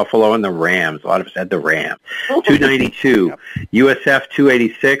 because I had Buffalo and the Rams. A lot of us had the Rams. 292. USF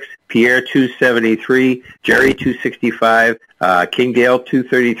 286. Pierre 273, Jerry 265, Kingdale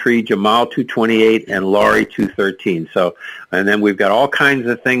 233, Jamal 228, and Laurie 213. So, and then we've got all kinds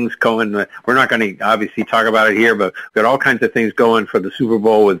of things going. We're not going to obviously talk about it here, but we've got all kinds of things going for the Super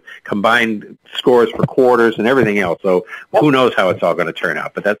Bowl with combined scores for quarters and everything else. So who knows how it's all going to turn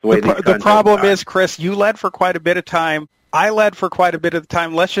out? But that's the way the problem is, Chris, you led for quite a bit of time. I led for quite a bit of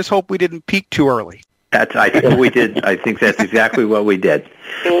time. Let's just hope we didn't peak too early. I think we did. I think that's exactly what we did.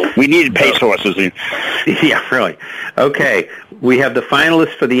 We needed pace horses. Yeah, really. Okay, we have the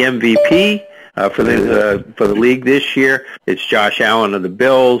finalists for the MVP for the league this year. It's Josh Allen of the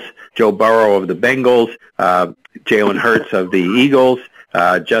Bills, Joe Burrow of the Bengals, Jalen Hurts of the Eagles,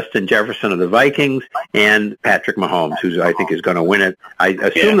 Justin Jefferson of the Vikings, and Patrick Mahomes, who I think is going to win it. I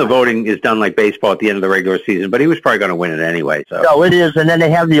assume the voting is done like baseball at the end of the regular season, but he was probably going to win it anyway. So. No, it is, and then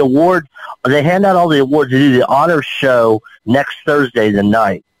they have the award. They hand out all the awards. They do the honor show next Thursday the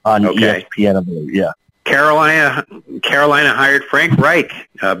night on ESPN, I believe. Yeah. Carolina hired Frank Reich,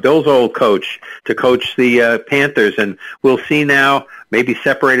 Bill's old coach, to coach the Panthers, and we'll see now, maybe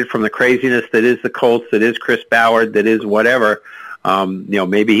separated from the craziness that is the Colts, that is Chris Ballard, that is whatever.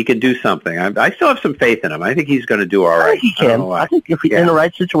 Maybe he can do something. I still have some faith in him. I think he's going to do all right. I think he can. I think if he's in the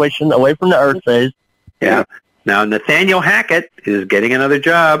right situation, away from the earth phase. Yeah. Now, Nathaniel Hackett is getting another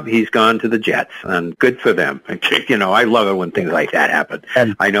job. He's gone to the Jets, and good for them. I love it when things like that happen.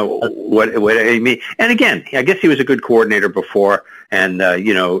 And I know what I mean. And again, I guess he was a good coordinator before, and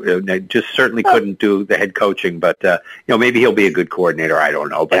just certainly couldn't do the head coaching. But maybe he'll be a good coordinator. I don't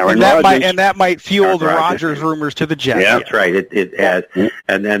know. But that might fuel the Rodgers rumors to the Jets. Yeah, that's right. It has,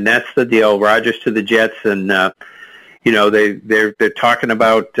 and then that's the deal. Rodgers to the Jets, and. They're talking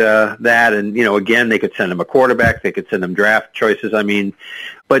about that, and again, they could send him a quarterback, they could send him draft choices. I mean,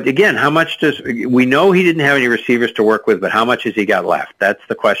 but again, how much we know he didn't have any receivers to work with, but how much has he got left? That's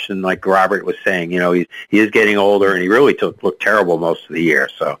the question. Like Robert was saying, he is getting older, and he really looked terrible most of the year.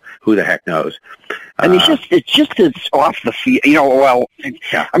 So who the heck knows? And it's off the field.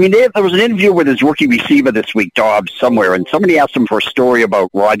 I mean, there was an interview with his rookie receiver this week, Dobbs, somewhere, and somebody asked him for a story about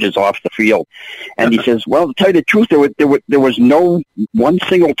Rodgers off the field, and he says, "Well, to tell you the truth, there was no one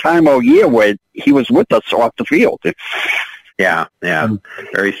single time all year where he was with us off the field." Yeah,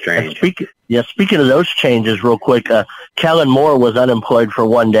 very strange. Speaking of those changes, real quick, Kellen Moore was unemployed for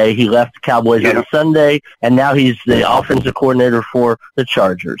one day. He left the Cowboys on Sunday, and now he's the offensive coordinator for the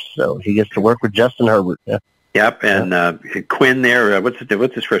Chargers. So he gets to work with Justin Herbert. Yeah. Yep, and Quinn there, what's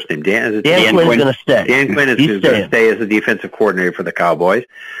his first name? Dan Quinn's going to stay. Dan Quinn is going to stay as the defensive coordinator for the Cowboys.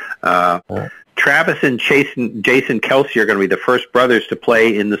 Travis and Jason Kelsey are going to be the first brothers to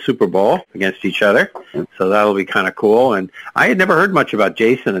play in the Super Bowl against each other, so that'll be kind of cool. And I had never heard much about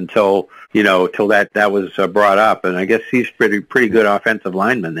Jason until that was brought up, and I guess he's pretty good offensive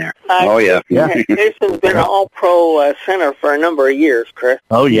lineman there. Jason's been an All-Pro center for a number of years, Chris.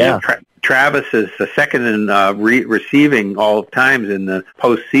 Oh yeah. Travis is the second in receiving all times in the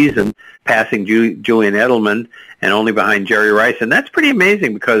postseason, passing Julian Edelman, and only behind Jerry Rice, and that's pretty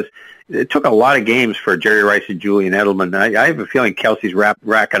amazing because it took a lot of games for Jerry Rice and Julian Edelman. I have a feeling Kelsey's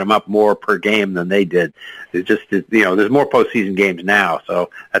racking them up more per game than they did. It's just, there's more postseason games now, so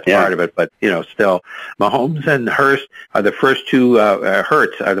that's part of it. But, still, Mahomes and Hurst are the first two,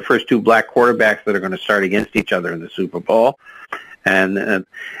 Hurts are the first two black quarterbacks that are going to start against each other in the Super Bowl. And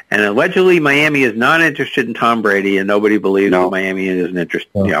allegedly Miami is not interested in Tom Brady, and nobody believes that Miami isn't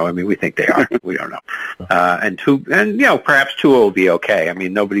interested. We think they are. We don't know. And perhaps Tua will be okay. I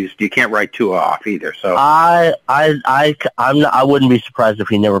mean, you can't write Tua off either. So I wouldn't be surprised if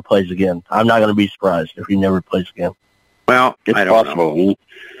he never plays again. I'm not going to be surprised if he never plays again. Well, it's I don't possible.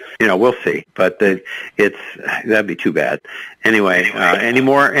 know. We'll see, but that'd be too bad. Anyway, any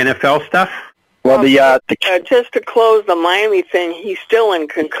more NFL stuff? Well, just to close the Miami thing, he's still in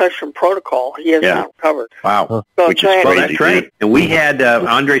concussion protocol. He has not recovered. Wow. So which is crazy. That's right. And we had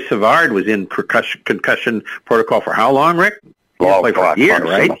Andre Savard was in concussion protocol for how long, Rick? For a year,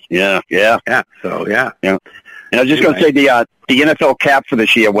 right? Yeah. So, yeah. And I was just going to say the NFL cap for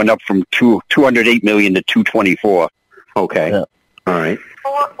this year went up from $208 million to $224. Okay. Yeah. All right.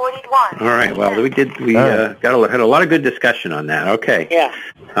 441. All right. Well, had a lot of good discussion on that. Okay. Yeah.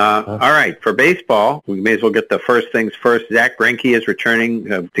 All right. For baseball, we may as well get the first things first. Zach Greinke is returning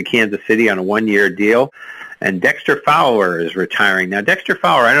to Kansas City on a 1-year deal, and Dexter Fowler is retiring. Now, Dexter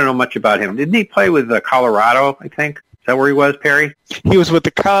Fowler, I don't know much about him. Didn't he play with Colorado, I think? Is that where he was, Perry? He was with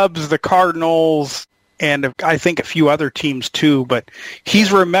the Cubs, the Cardinals, and I think a few other teams too. But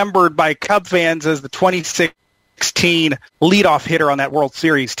he's remembered by Cub fans as the 2016 leadoff hitter on that World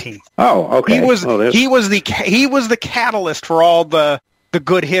Series team. Oh, okay. He was the catalyst for all the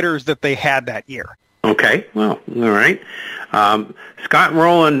good hitters that they had that year. Okay, well, all right. Scott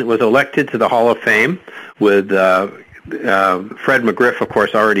Rowland was elected to the Hall of Fame with Fred McGriff, of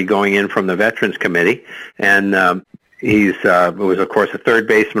course, already going in from the Veterans Committee, and he's was, of course, a third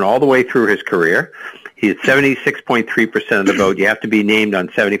baseman all the way through his career. He's 76.3% of the vote. You have to be named on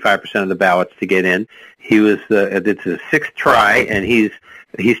 75% of the ballots to get in. He was it's his sixth try, and he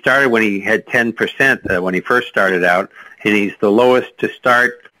started when he had 10% when he first started out, and he's the lowest to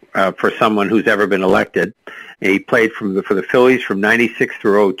start for someone who's ever been elected. He played for the Phillies from 96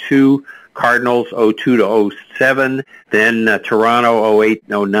 through 02, Cardinals 02 to 07, then Toronto 08,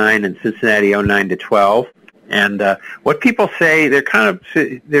 09, and Cincinnati 09 to 12. And what people say,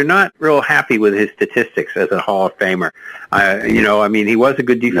 they're not real happy with his statistics as a Hall of Famer. He was a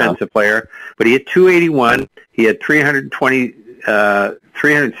good defensive player, but he had 281. He had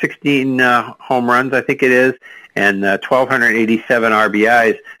 316 home runs, I think it is, and 1,287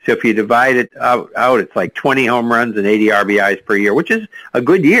 RBIs. So if you divide it out, it's like 20 home runs and 80 RBIs per year, which is a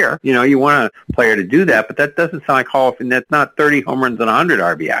good year. You want a player to do that, but that doesn't sound like Hall of Fame. That's not 30 home runs and 100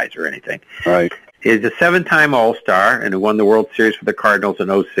 RBIs or anything. Right. He's a 7-time All-Star and won the World Series for the Cardinals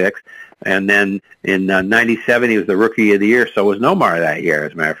in 06. And then in 97, he was the Rookie of the Year, so was Nomar that year,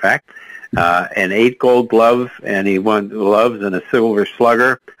 as a matter of fact. And 8 Gold Gloves, and he won gloves and a Silver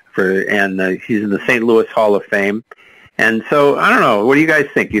Slugger. He's in the St. Louis Hall of Fame. And so, I don't know, what do you guys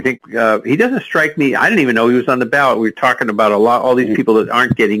think? Do you think he doesn't strike me? I didn't even know he was on the ballot. We were talking about all these people that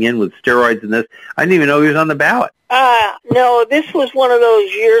aren't getting in with steroids and this. I didn't even know he was on the ballot. No, this was one of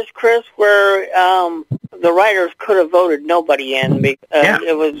those years, Chris, where the writers could have voted nobody in.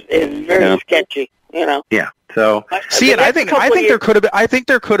 It was very sketchy, Yeah. So I think there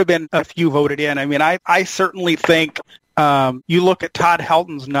could have been a few voted in. I mean, I certainly think you look at Todd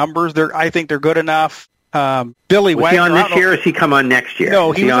Helton's numbers. I think they're good enough. Billy was Wagner, he on this year, or is he come on next year?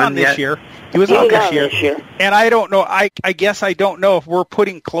 No, he was on this year. He was on this year. And I don't know. I guess I don't know if we're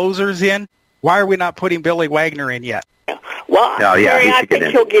putting closers in. Why are we not putting Billy Wagner in yet? Well, I think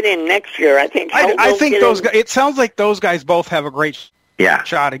he'll get in next year. I think those guys. It sounds like those guys both have a great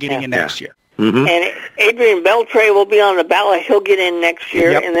shot at getting in next year. Mm-hmm. And Adrian Beltre will be on the ballot. He'll get in next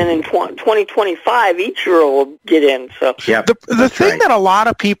year, and then in 2025, Ichiro will get in. So the thing that a lot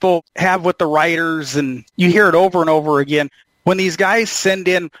of people have with the writers, and you hear it over and over again, when these guys send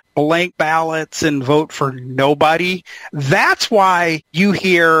in blank ballots and vote for nobody, that's why you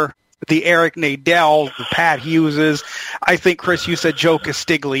hear the Eric Nadel, the Pat Hugheses. I think, Chris, you said Joe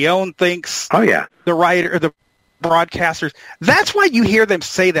Castiglione thinks the writer, the broadcasters. That's why you hear them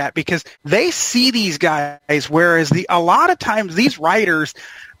say that, because they see these guys, whereas a lot of times these writers,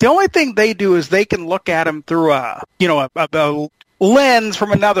 the only thing they do is they can look at them through a lens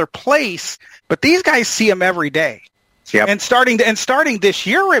from another place, but these guys see them every day. Yep. And starting this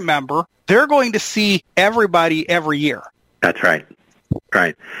year, remember, they're going to see everybody every year. That's right.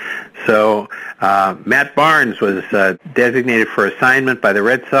 Right. So Matt Barnes was designated for assignment by the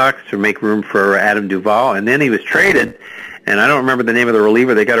Red Sox to make room for Adam Duvall, and then he was traded, and I don't remember the name of the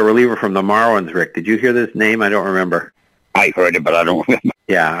reliever. They got a reliever from the Marlins, Rick. Did you hear this name? I don't remember. I heard it, but I don't remember.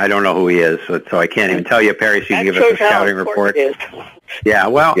 Yeah, I don't know who he is, so I can't even tell you, Perry, so you can give us a scouting report. Yeah,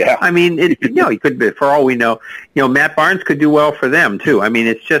 well, I mean, he could be, for all we know. Matt Barnes could do well for them, too. I mean,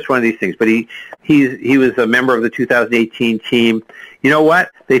 it's just one of these things. But he was a member of the 2018 team. You know what?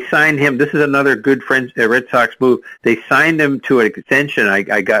 They signed him. This is another good Red Sox move. They signed him to an extension. I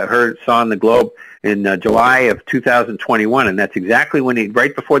saw in the Globe in July of 2021, and that's exactly when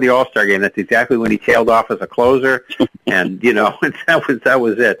right before the All-Star game. That's exactly when he tailed off as a closer, and that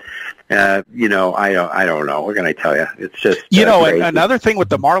was it. I don't know. What can I tell you? It's just another thing with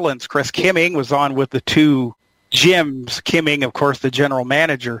the Marlins. Chris Kim Ng was on with the two Jims. Kim Ng, of course, the general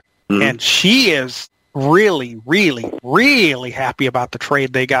manager, and she is really, really, really happy about the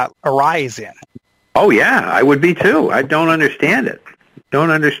trade they got Arise in. Oh, yeah, I would be too. I don't understand it. Don't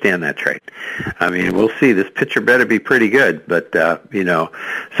understand that trade. I mean, we'll see. This pitcher better be pretty good, but,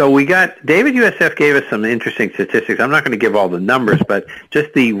 So we got, David USF gave us some interesting statistics. I'm not going to give all the numbers, but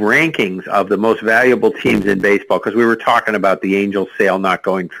just the rankings of the most valuable teams in baseball, because we were talking about the Angels sale not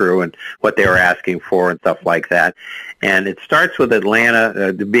going through and what they were asking for and stuff like that. And it starts with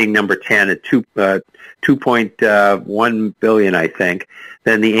Atlanta being number 10 at $2.1 billion, I think.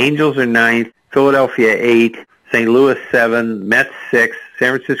 Then the Angels are 9th, Philadelphia 8, St. Louis 7, Mets 6,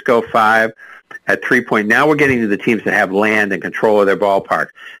 San Francisco 5, at 3 Now we're getting to the teams that have land and control of their ballpark.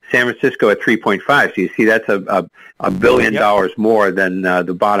 San Francisco at 3.5. So you see that's a $1 billion more than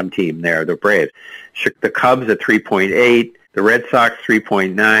the bottom team there, the Braves. The Cubs at 3.8. The Red Sox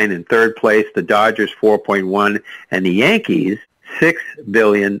 3.9 in third place. The Dodgers 4.1, and the Yankees $6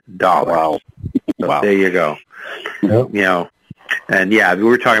 billion. Wow. So there you go. Yep. You know. And yeah, we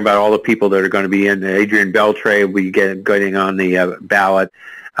were talking about all the people that are going to be in. Adrian Beltre will be getting on the ballot,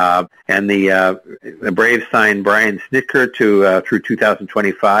 and the Braves signed Brian Snitker to through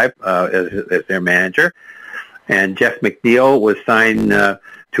 2025 as their manager, and Jeff McNeil was signed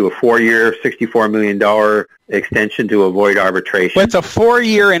to a 4-year, $64 million extension to avoid arbitration. Well, it's a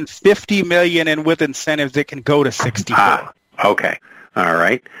 4-year and $50 million, and with incentives, it can go to 64. Okay, all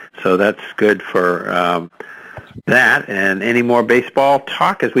right. So that's good for. That and any more baseball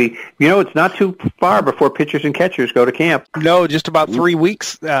talk as it's not too far before pitchers and catchers go to camp. No, just about 3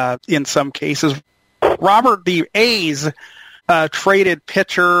 weeks in some cases. Robert, the A's traded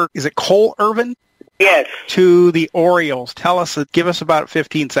pitcher, is it Cole Irvin? Yes. To the Orioles. Give us about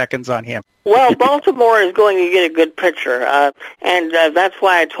 15 seconds on him. Well, Baltimore is going to get a good pitcher, and that's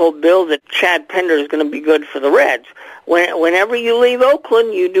why I told Bill that Chad Pender is going to be good for the Reds. Whenever you leave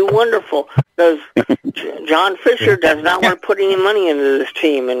Oakland, you do wonderful. Because John Fisher does not want to put any money into this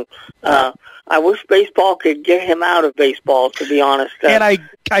team, and I wish baseball could get him out of baseball, to be honest. And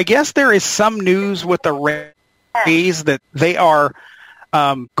I guess there is some news with the Rays that they are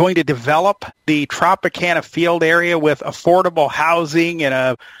going to develop the Tropicana Field area with affordable housing and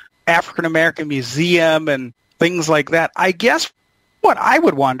a African-American museum and things like that. I guess what I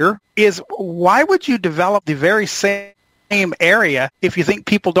would wonder is why would you develop the very same area if you think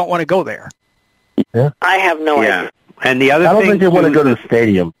people don't want to go there? Yeah. I have no idea. And the other I don't thing think they want to go to the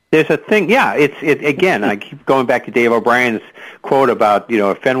stadium. There's a thing, again, I keep going back to Dave O'Brien's quote about,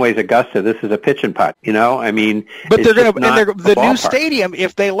 if Fenway's Augusta, this is a pitch and putt, I mean. But they're going to, the new stadium,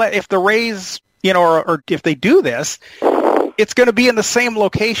 if the Rays, or if they do this, it's going to be in the same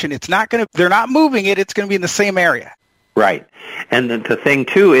location. They're not moving it, it's going to be in the same area. Right. And the thing,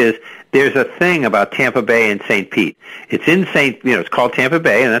 too, is there's a thing about Tampa Bay and St. Pete. It's in it's called Tampa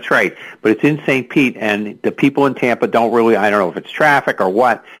Bay, and that's right, but it's in St. Pete, and the people in Tampa don't really, I don't know if it's traffic or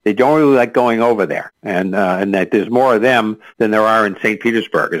what, they don't really like going over there, and that there's more of them than there are in St.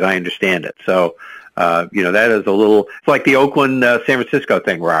 Petersburg, as I understand it. So, that is a little, it's like the Oakland, San Francisco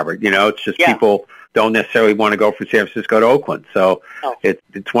thing, Robert. It's just people don't necessarily want to go from San Francisco to Oakland. So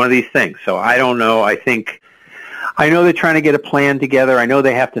it's one of these things. So I don't know. I know they're trying to get a plan together. I know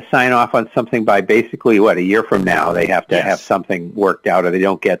they have to sign off on something by basically, a year from now. They have to have something worked out, or they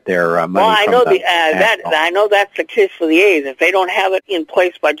don't get their money. Well, I know I know that's the case for the A's. If they don't have it in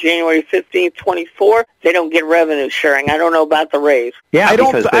place by January 15th, 24, they don't get revenue sharing. I don't know about the Rays. Yeah,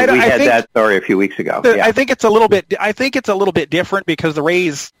 because we had that story a few weeks ago. I think it's a little bit different because the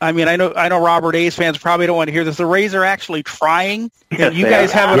Rays. I mean, I know Robert, A's fans probably don't want to hear this. The Rays are actually trying, and you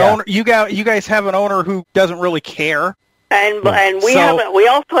guys have an owner. You guys have an owner who doesn't really care. And we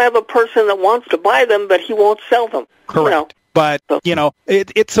also have a person that wants to buy them, but he won't sell them. Correct. But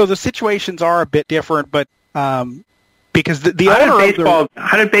so the situations are a bit different. But because the owner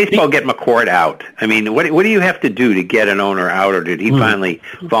how did baseball get McCord out? I mean, what do you have to do to get an owner out, or did he finally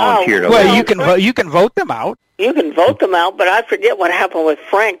volunteer to? Well, you can vote them out. You can vote them out, but I forget what happened with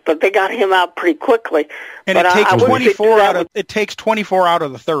Frank. But they got him out pretty quickly. And but it takes 24 out of it takes 24 out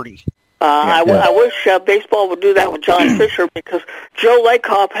of the 30. I wish baseball would do that with John Fisher, because Joe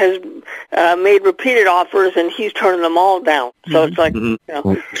Lakoff has made repeated offers, and he's turning them all down. So it's like,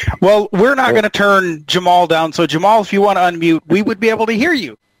 Well, we're not going to turn Jamal down. So, Jamal, if you want to unmute, we would be able to hear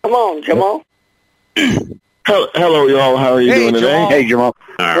you. Come on, Jamal. Hello, y'all. How are you doing today? Jamal. Hey, Jamal.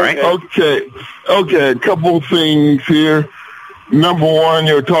 All right. Okay. A couple things here. Number one,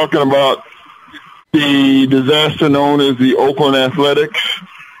 you're talking about the disaster known as the Oakland Athletics.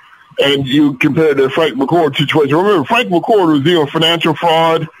 And you compared the Frank McCord situation. Remember, Frank McCord was dealing with financial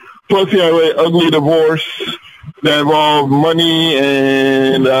fraud, plus he had an ugly divorce that involved money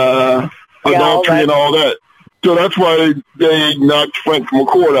and adultery and all that. So that's why they knocked Frank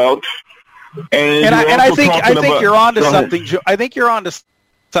McCord out. And I think you're onto something. I think you're onto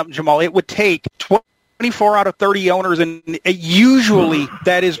something, Jamal. It would take 24 out of 30 owners, and usually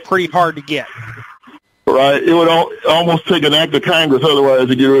that is pretty hard to get. Right, it would almost take an act of Congress otherwise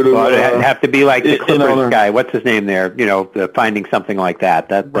to get rid of. Well, it'd have to be like the Clippers guy. What's his name there? Finding something like that.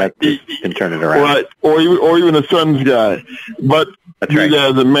 That can turn it around. Right, or even the Suns guy. But that's you right.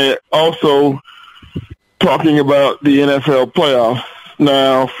 guys are also talking about the NFL playoffs.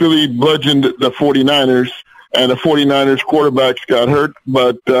 Now, Philly bludgeoned the 49ers, and the 49ers quarterbacks got hurt.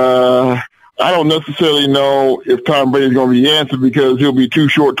 But I don't necessarily know if Tom Brady's going to be the answer because he'll be too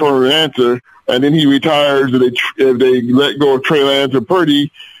short-term an answer, and then he retires. If they let go of Trey Lance or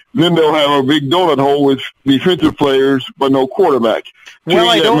Purdy, then they'll have a big donut hole with defensive players but no quarterback. Well,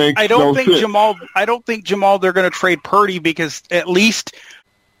 I don't think Jamal they're going to trade Purdy because at least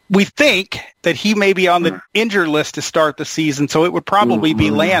we think that he may be on the injured list to start the season, so it would probably be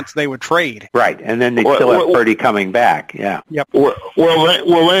Lance they would trade. Right, and then they still have Purdy coming back. Yeah. Yep. Well,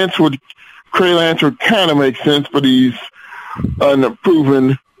 Trey Lance would kind of make sense, but he's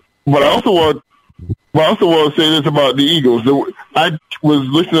unproven. But I also want to say this about the Eagles. I was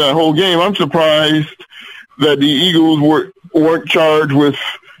listening to that whole game. I'm surprised that the Eagles weren't charged with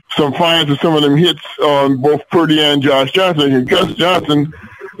some fines for some of them hits on both Purdy and Josh Johnson. And Gus Johnson,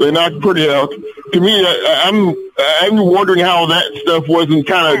 they knocked Purdy out. To me, I'm wondering how that stuff wasn't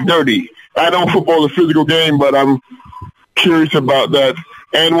kind of dirty. I know football is a physical game, but I'm curious about that.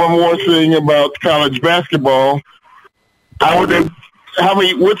 And one more thing about college basketball. I wonder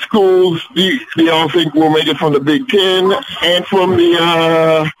what schools do y'all think will make it from the Big Ten and from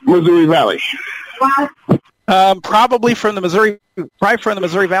the Missouri Valley? Probably from the Missouri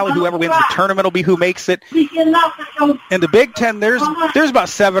Valley. Whoever wins the tournament will be who makes it. In the Big Ten, there's about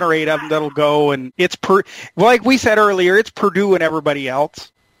 7 or 8 of them that'll go, and it's like we said earlier, it's Purdue and everybody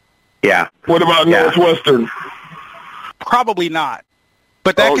else. Yeah. What about Northwestern? Probably not.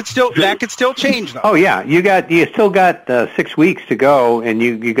 But that could still change, though. Oh yeah, you still got 6 weeks to go, and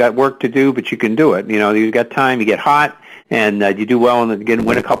you got work to do, but you can do it. You know, you got time. You get hot, and you do well, and again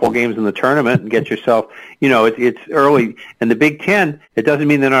win a couple of games in the tournament, and get yourself. You know, it's early. And the Big Ten, it doesn't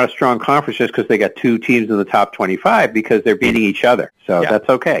mean they're not a strong conference just because they got 2 teams in the top 25 because they're beating each other. So that's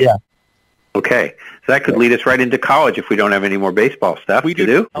okay. Yeah. Okay, so that could lead us right into college if we don't have any more baseball stuff. We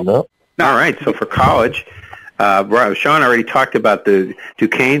do. No. All right. So for college. Sean already talked about the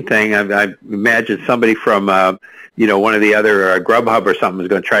Duquesne thing. I imagine somebody from, one of the other Grubhub or something is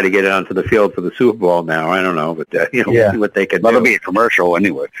going to try to get it onto the field for the Super Bowl now. I don't know, but see what they can do. That'll be a commercial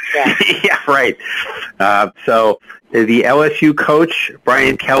anyway. Yeah, yeah, right. So the LSU coach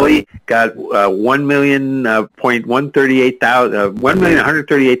Brian Kelly got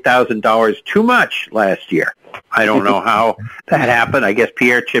 $1,138,000 too much last year. I don't know how that happened. I guess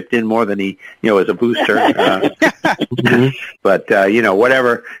Pierre chipped in more than he, as a booster. But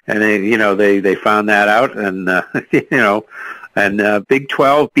whatever. And they found that out, and and Big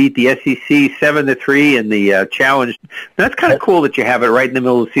 12 beat the SEC 7-3 in the challenge. That's kind of cool that you have it right in the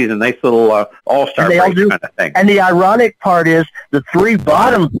middle of the season. Nice little all-star break kind of thing. And the ironic part is the 3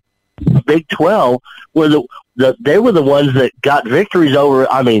 bottom Big 12 were they were the ones that got victories over.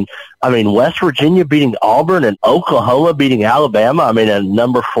 I mean, West Virginia beating Auburn and Oklahoma beating Alabama. I mean, a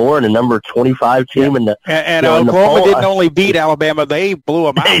number 4 and a number 25 team. And Oklahoma didn't only beat Alabama; they blew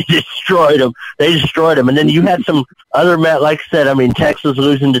them out. They destroyed them. And then you had some other, like I said. I mean, Texas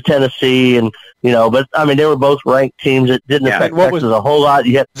losing to Tennessee, and but I mean, they were both ranked teams. It didn't affect Texas a whole lot.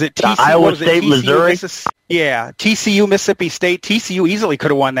 You had Iowa State, Missouri. TCU, Mississippi State. TCU easily could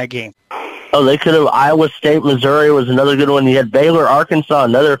have won that game. Oh, they could have. Iowa State, Missouri was another good one. You had Baylor, Arkansas,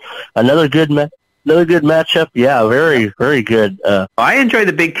 another good matchup. Yeah, very, very good. I enjoy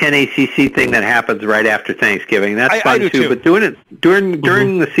the Big Ten ACC thing that happens right after Thanksgiving. That's fun too. But doing it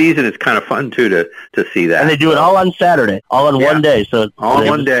during the season is kind of fun too to see that. And they do it all on Saturday, all in one day. So all in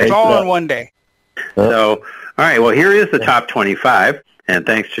one day. It's all in one day. So all right. Well, here is the top 25. And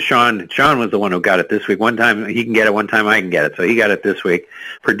thanks to Sean. Sean was the one who got it this week. One time he can get it, one time I can get it. So he got it this week.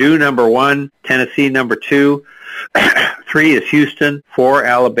 Purdue, number 1. Tennessee, number 2. 3 is Houston. 4,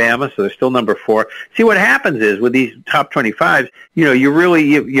 Alabama. So they're still number 4. See, what happens is with these top 25s,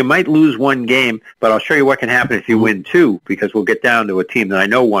 you might lose one game, but I'll show you what can happen if you win 2, because we'll get down to a team that I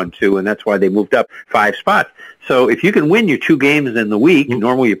know won 2, and that's why they moved up 5 spots. So if you can win your 2 games in the week,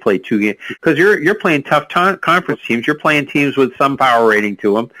 normally you play 2 games, because you're playing tough conference teams. You're playing teams with some power rating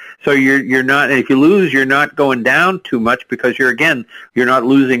to them. So you're not, and if you lose, you're not going down too much because you're not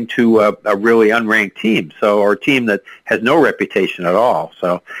losing to a really unranked team, or a team that has no reputation at all.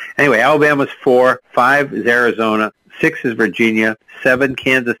 So anyway, Alabama's 4, 5 is Arizona, 6 is Virginia, 7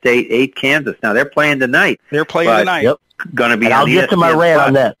 Kansas State, 8 Kansas. Now they're playing tonight. Going to be. And I'll get to my rant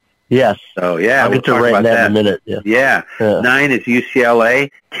on that. Yes. So yeah, I'll get to rant that in a minute. Yeah. 9 is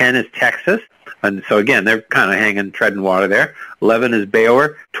UCLA, 10 is Texas, and so again they're kind of treading water there. 11 is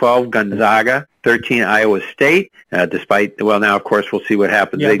Baylor, 12 Gonzaga, 13 Iowa State. Now of course we'll see what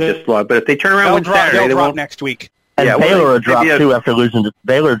happens. They just lost, but if they turn around on Saturday, they won't next week. And Baylor dropped too after losing to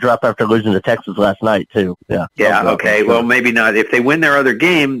Texas last night too. Yeah. Yeah. Okay. Well, maybe not. If they win their other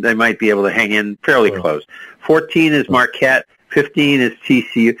game, they might be able to hang in fairly close. 14 is Marquette. 15 is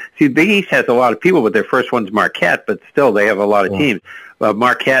TCU. See, Big East has a lot of people, but their first one's Marquette, but still they have a lot of teams.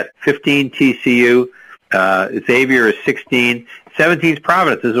 Marquette, 15 TCU. Xavier is 16. 17 is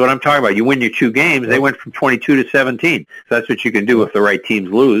Providence. This is what I'm talking about. You win your 2 games. They went from 22 to 17. So that's what you can do if the right teams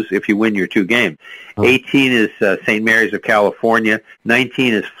lose, if you win your 2 games. 18 is St. Mary's of California.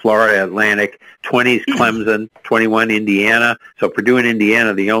 19 is Florida Atlantic. 20 is Clemson. 21, Indiana. So Purdue and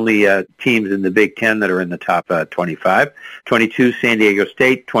Indiana, the only teams in the Big Ten that are in the top 25. 22, San Diego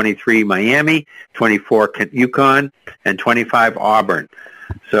State. 23, Miami. 24, UConn. And 25, Auburn.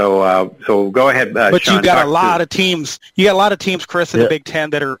 So go ahead, but Sean, you got a lot of teams. You got a lot of teams, Chris, in the Big Ten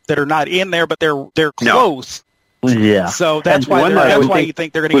that are not in there, but they're close. No. Yeah. So that's why you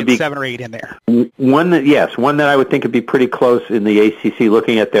think they're going to get 7 or 8 in there. One that I would think would be pretty close in the ACC,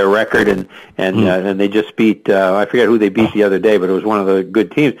 looking at their record, and they just beat I forget who they beat the other day, but it was one of the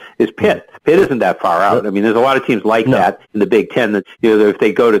good teams. Is Pitt? Pitt isn't that far out. I mean, there's a lot of teams like that in the Big Ten that if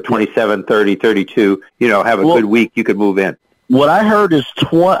they go to 27, 30, 32, have a good week, you could move in. What I heard is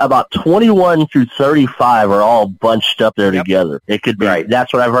about 21 through 35 are all bunched up there together. It could be. Right.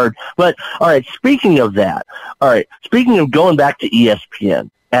 That's what I've heard. But, all right, speaking of that, speaking of going back to ESPN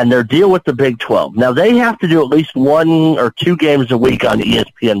and their deal with the Big 12, now they have to do at least 1 or 2 games a week on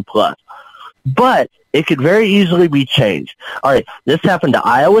ESPN+. But it could very easily be changed. All right, this happened to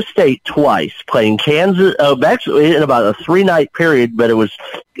Iowa State twice, playing Kansas, actually in about a 3-night period, but it was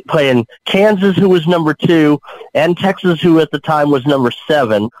playing Kansas, who was number 2, and Texas, who at the time was number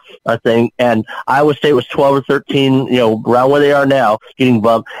 7, I think, and Iowa State was 12 or 13, around where they are now, getting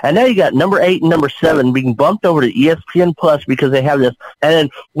bumped. And now you got number 8 and number 7 being bumped over to ESPN Plus because they have this. And then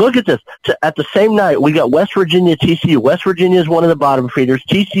look at this. At the same night, we got West Virginia, TCU. West Virginia is one of the bottom feeders.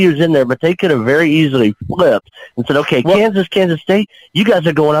 TCU's in there, but they could have very easily flipped and said, okay, Kansas State, you guys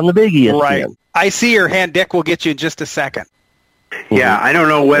are going on the big ESPN. Right. I see your hand. Dick will get you in just a second. Yeah, I don't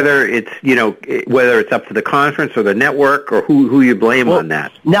know whether it's whether it's up to the conference or the network or who you blame on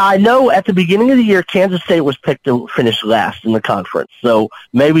that. Now I know at the beginning of the year Kansas State was picked to finish last in the conference, so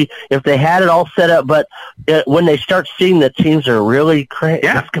maybe if they had it all set up, but when they start seeing that teams are really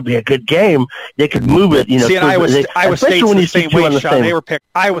this could be a good game, they could move it. See, and Iowa State's the same way, Sean. They were picked.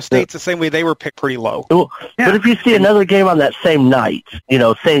 Iowa State's the same way. They were picked pretty low. But if you see another game on that same night,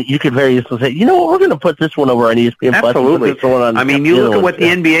 say you could very easily say, you know what, we're going to put this one over on ESPN Plus. Absolutely. I mean, you look at what the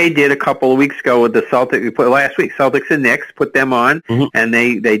NBA did a couple of weeks ago with the Celtics. We put last week, Celtics and Knicks, put them on, and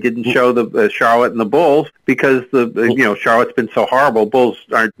they didn't show the Charlotte and the Bulls because Charlotte's been so horrible. Bulls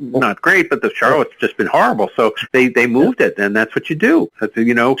aren't not great, but the Charlotte's just been horrible. So they moved it, and that's what you do. So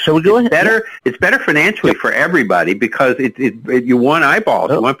we go it's better. It's better financially for everybody because you want eyeballs.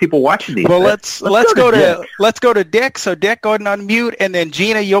 You want people watching these. Well, let's go to Dick. So Dick, go ahead and unmute, and then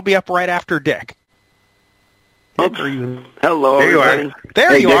Gina, you'll be up right after Dick. Hello. There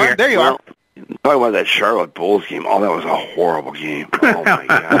you are. There you are. Talking about that Charlotte Bulls game. Oh, that was a horrible game. Oh my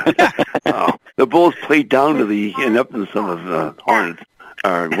God. The Bulls played down to and up in some of the Hornets.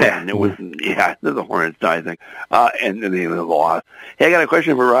 It was the Hornets, I think. And then they lost. Hey, I got a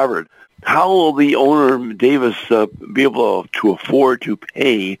question for Robert. How will the owner Davis be able to afford to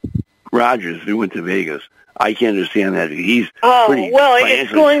pay Rodgers if he went to Vegas? I can't understand that. He's pretty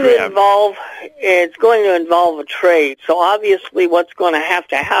it's going to involve a trade. So obviously what's going to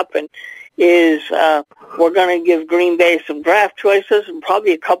happen is we're going to give Green Bay some draft choices and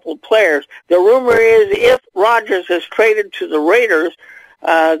probably a couple of players. The rumor is if Rodgers is traded to the Raiders,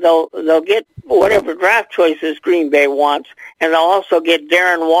 they'll get whatever draft choices Green Bay wants, and they'll also get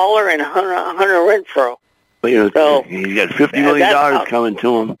Darren Waller and Hunter Renfrow. But he's got $50 million coming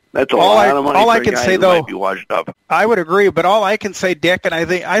to him. That's a lot of money. All for I a can guy say, who though, might be washed up. I would agree. But all I can say, Dick, and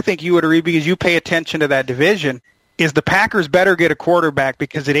I think you would agree because you pay attention to that division, is the Packers better get a quarterback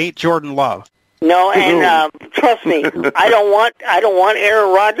because it ain't Jordan Love. No, and trust me, I don't want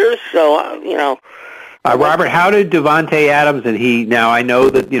Aaron Rodgers. So Robert, how did Devontae Adams now I know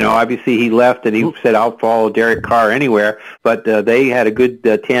that, obviously he left and he said, I'll follow Derek Carr anywhere, but they had a good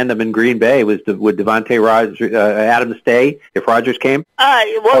tandem in Green Bay. Would Devontae Adams stay if Rodgers came?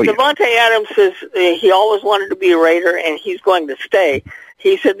 Devontae Adams says he always wanted to be a Raider and he's going to stay.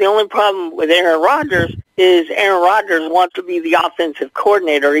 He said the only problem with Aaron Rodgers is Aaron Rodgers wants to be the offensive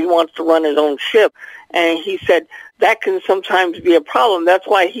coordinator. He wants to run his own ship. And he said that can sometimes be a problem. That's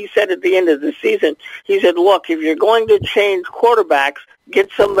why he said at the end of the season, he said, look, if you're going to change quarterbacks,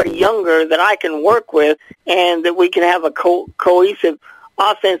 get somebody younger that I can work with and that we can have a cohesive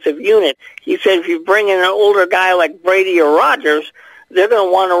offensive unit. He said if you bring in an older guy like Brady or Rodgers, they're going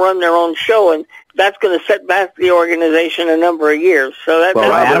to want to run their own show, and that's going to set back the organization a number of years. So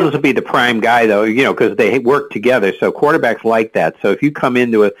Adams will be the prime guy, though, because they work together. So quarterbacks like that. So if you come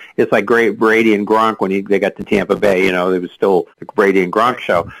into it, it's like Brady and Gronk when they got to Tampa Bay. It was still the Brady and Gronk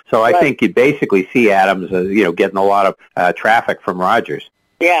show. So I think you basically see Adams, getting a lot of traffic from Rodgers.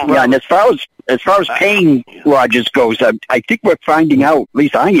 Yeah. Yeah, and as far as paying Rodgers goes, I think we're finding out, at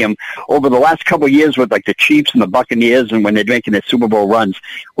least I am, over the last couple of years with like the Chiefs and the Buccaneers and when they're making their Super Bowl runs,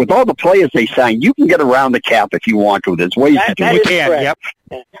 with all the players they sign, you can get around the cap if you want to. There's ways to do it. You can,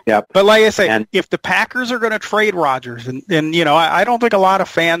 yep. But like I say, if the Packers are going to trade Rodgers, and I don't think a lot of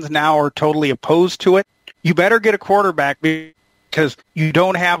fans now are totally opposed to it, you better get a quarterback because you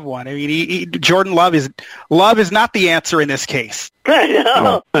don't have one. I mean, Jordan Love is not the answer in this case. I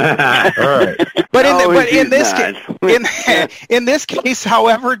know. All right. But in this case,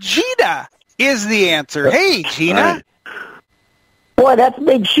 however, Gina is the answer. Hey, Gina. Right. Boy, that's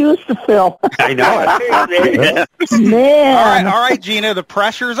big shoes to fill. I know it. Man. All right, Gina, the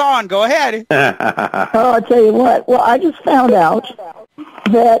pressure's on. Go ahead. I'll tell you what. Well, I just found out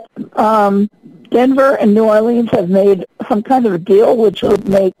that Denver and New Orleans have made some kind of a deal which would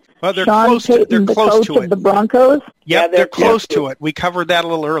make Sean Payton the coach of the Broncos. Yep, they're close to it. We covered that a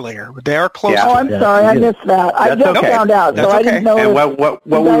little earlier. They are close. Oh, I'm sorry, I missed that. I just found out, so I didn't know and what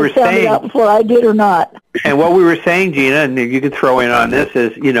we were saying out before I did or not. And what we were saying, Gina, and you can throw in on this,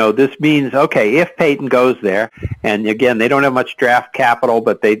 is, this means, okay, if Peyton goes there, and again, they don't have much draft capital,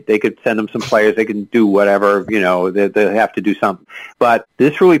 but they could send them some players, they can do whatever, they have to do something. But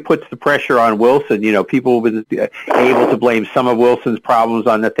this really puts the pressure on Wilson. People have been able to blame some of Wilson's problems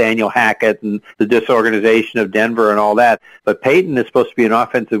on Nathaniel Hackett and the disorganization of Denver and all that. But Peyton is supposed to be an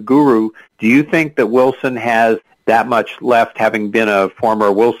offensive guru. Do you think that Wilson has that much left, having been a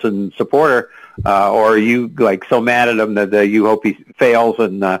former Wilson supporter? Or are you so mad at him that you hope he fails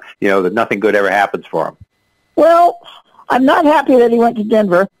and that nothing good ever happens for him? Well, I'm not happy that he went to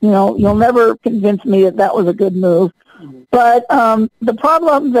Denver. You'll never convince me that was a good move. But the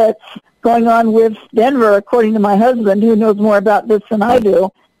problem that's going on with Denver, according to my husband, who knows more about this than I do,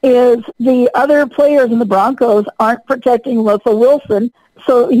 is the other players in the Broncos aren't protecting Russell Wilson,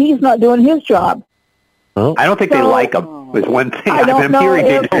 so he's not doing his job. Oh. I don't think they like him. Was one thing I've been hearing.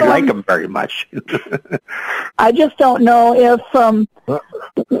 They don't like him very much. I just don't know if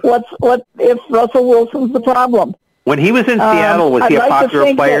Russell Wilson's the problem. When he was in Seattle, was he a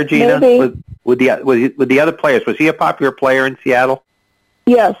popular player, Gina? With the other players, was he a popular player in Seattle?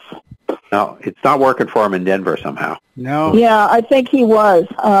 Yes. No, it's not working for him in Denver somehow. No. Yeah, I think he was.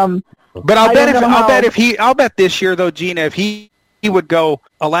 But I'll bet this year though, Gina, if he would go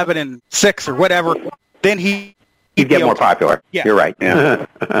 11-6 or whatever, then he'd get more popular. Yeah. You're right. Yeah.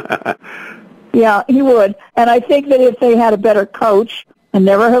 Yeah, he would. And I think that if they had a better coach, I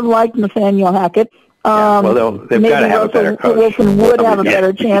never have liked Nathaniel Hackett. They've got to have a better coach. Wilson would have a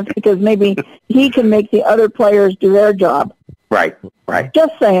better chance because maybe he can make the other players do their job. Right.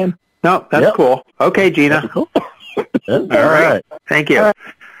 Just saying. No, that's cool. Okay, Gina. Cool. All right. Thank you. All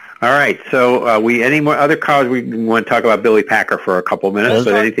right. So, any more other calls? We want to talk about Billy Packer for a couple of minutes.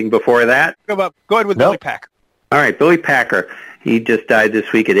 But anything before that? Go ahead with Billy Packer. All right, Billy Packer. He just died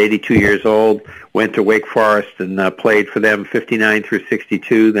this week at 82 years old. Went to Wake Forest and played for them 59 through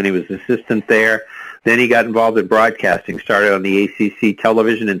 62. Then he was assistant there. Then he got involved in broadcasting. Started on the ACC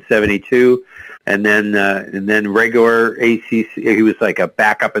television in 72. And then regular ACC, he was like a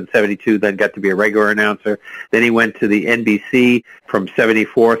backup in 72, then got to be a regular announcer. Then he went to the NBC from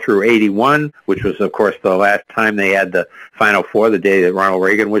 74 through 81, which was, of course, the last time they had the Final Four, the day that Ronald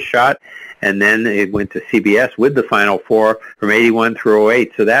Reagan was shot. And then it went to CBS with the Final Four from 81 through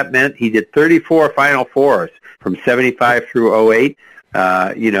 08. So that meant he did 34 Final Fours from 75 through 08.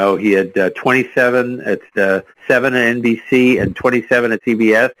 He had 27 at 7 at NBC and 27 at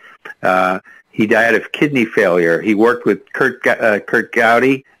CBS. He died of kidney failure. He worked with Kurt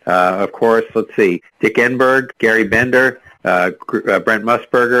Gowdy, of course. Let's see, Dick Enberg, Gary Bender, Brent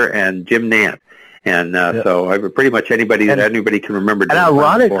Musburger, and Jim Nantz. And so pretty much anybody that anybody can remember. And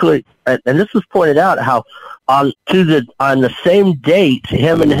ironically, and this was pointed out, how on the same date,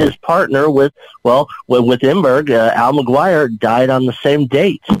 him and his partner with Enberg, Al McGuire, died on the same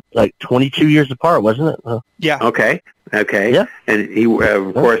date, like 22 years apart, wasn't it? Yeah. Okay. Yeah. And he,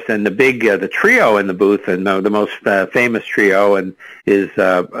 of course, and the big the trio in the booth, and the most famous trio, and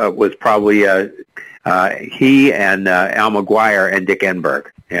was probably he and Al McGuire and Dick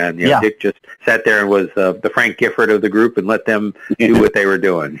Enberg. And Dick just sat there and was the Frank Gifford of the group and let them do what they were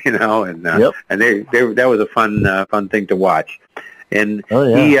doing, and that was a fun thing to watch. And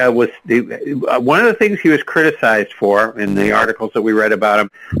he was one of the things he was criticized for in the articles that we read about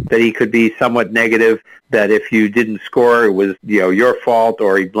him, that he could be somewhat negative, that if you didn't score, it was your fault,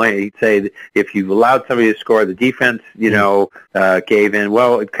 or he'd say that if you allowed somebody to score, the defense gave in.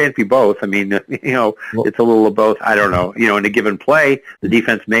 Well, it can't be both. I mean, it's a little of both. I don't know. In a given play, the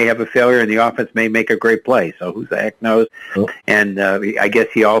defense may have a failure and the offense may make a great play. So who the heck knows? And I guess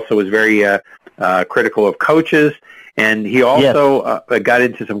he also was very critical of coaches, and he also got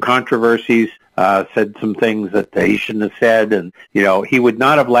into some controversies. Said some things that he shouldn't have said, and he would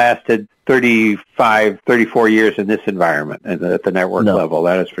not have lasted 34 years in this environment at the network level.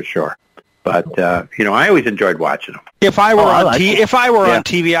 That is for sure. But I always enjoyed watching him. If I were on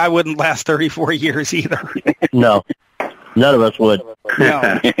TV, I wouldn't last 34 years either. No, none of us would.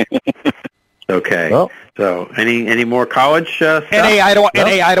 No. Okay. Well, so any more college stuff? I don't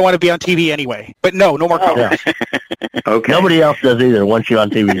want to be on TV anyway. But no more college. Yeah. Okay. Nobody else does either once you're on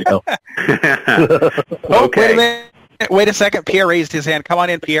TV. So. Okay. Wait a minute. Wait a second. Pierre raised his hand. Come on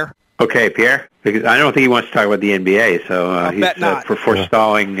in, Pierre. Okay, Pierre. Because I don't think he wants to talk about the NBA, so he's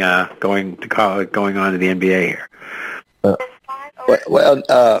forestalling going on to the NBA here. Well,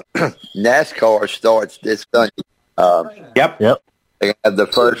 NASCAR starts this Sunday. Yep. They have the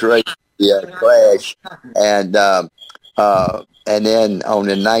first race, Crash, and then on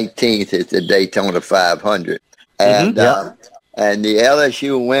the 19th is the Daytona 500, and and the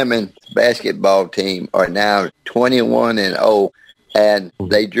LSU women's basketball team are now 21-0, and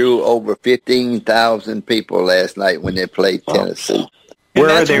they drew over 15,000 people last night when they played Tennessee. Where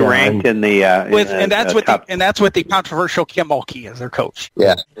are they ranked in the? That's with the controversial Kim Mulkey as their coach.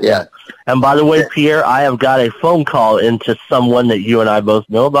 Yeah. And by the way, Pierre, I have got a phone call into someone that you and I both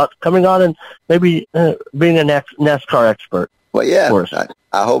know about coming on and maybe being a NASCAR expert. Well, yeah.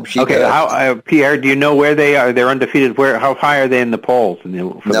 I hope she. Okay, Pierre, do you know where they are? They're undefeated. How high are they in the polls?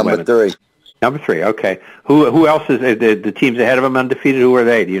 Number 3. Number 3. Okay. Who else is the teams ahead of them undefeated? Who are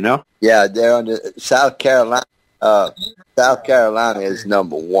they? Do you know? Yeah, they're on the South Carolina. South Carolina is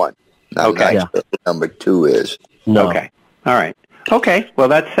number 1. Okay. Number 2 is. No. Okay. All right. Okay. Well,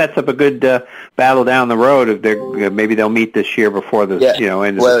 that sets up a good battle down the road. If maybe they'll meet this year before the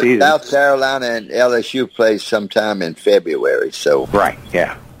end of the season. South Carolina and LSU play sometime in February. So right.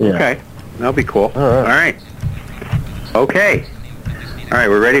 Yeah. Okay. That'll be cool. All right. Okay. All right.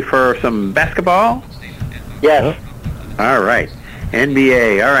 We're ready for some basketball. Yes. All right.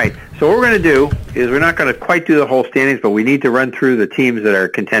 NBA. All right. So what we're going to do is we're not going to quite do the whole standings, but we need to run through the teams that are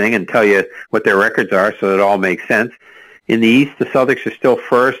contending and tell you what their records are so that it all makes sense. In the East, the Celtics are still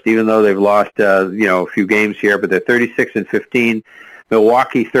first, even though they've lost a few games here, but they're 36-15.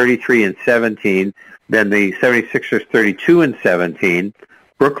 Milwaukee 33-17. Then the 76ers 32-17.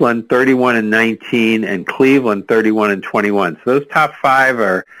 Brooklyn 31-19, and Cleveland 31-21. So those top 5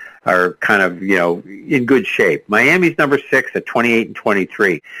 are kind of, in good shape. Miami's number 6 at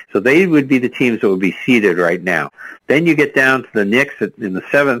 28-23. So they would be the teams that would be seeded right now. Then you get down to the Knicks in the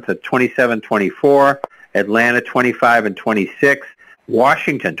 7th at 27-24, Atlanta 25-26,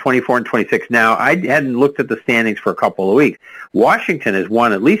 Washington 24-26. Now, I hadn't looked at the standings for a couple of weeks. Washington has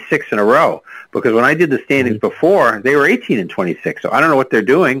won at least 6 in a row, because when I did the standings before, they were 18-26. So I don't know what they're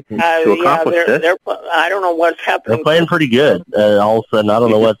doing to accomplish this. I don't know what's happening. They're playing pretty good. All of a sudden, I don't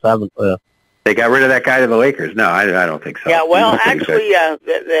know what's happening. They got rid of that guy to the Lakers. No, I don't think so. Yeah, well, actually,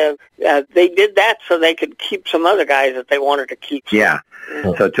 they did that so they could keep some other guys that they wanted to keep. Yeah.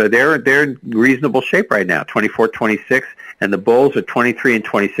 So they're in reasonable shape right now, 24-26, and the Bulls are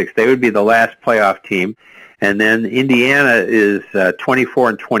 23-26. They would be the last playoff team. And then Indiana is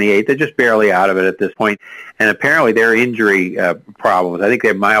 24-28. They're just barely out of it at this point. And apparently their injury problems. I think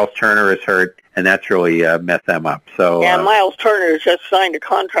their Miles Turner is hurt, and that's really messed them up. So Miles Turner has just signed a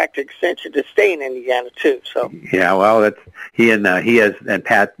contract extension to stay in Indiana too. So yeah, well, that's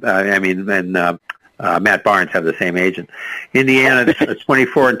Matt Barnes have the same agent. Indiana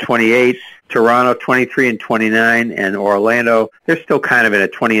 24-28. Toronto 23-29, and Orlando, they're still kind of in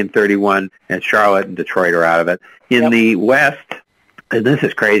at 20-31, and Charlotte and Detroit are out of it. In the West, and this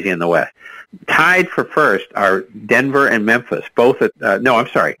is crazy in the West, tied for first are Denver and Memphis, both at,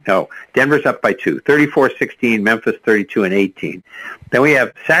 Denver's up by 2, 34-16, Memphis 32-18. Then we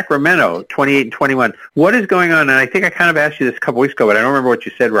have Sacramento, 28-21. What is going on? And I think I kind of asked you this a couple weeks ago, but I don't remember what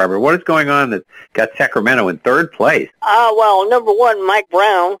you said, Robert. What is going on that got Sacramento in third place? Well, number 1, Mike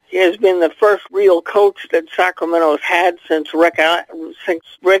Brown has been the first real coach that Sacramento has had since Rick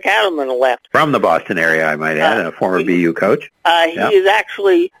Adelman left. From the Boston area, I might add, a former BU coach. He is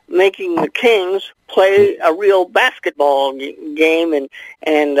actually making the Kings play a real basketball game,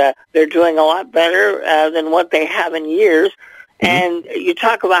 and they're doing a lot better than what they have in years. And you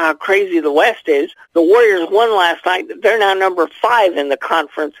talk about how crazy the West is. The Warriors won last night. They're now number 5 in the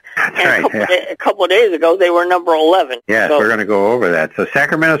conference. And a couple of days ago, they were number 11. Yes, so we're going to go over that. So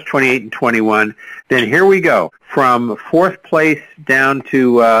Sacramento's 28-21. Then here we go. From 4th place down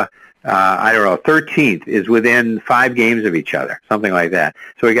to, 13th is within 5 games of each other, something like that.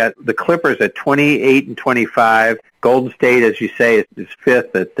 So we got the Clippers at 28-25. Golden State, as you say, is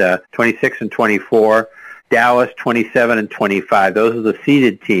 5th at 26-24. Dallas 27-25. Those are the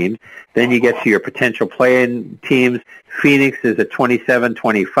seeded teams. Then you get to your potential play-in teams. Phoenix is at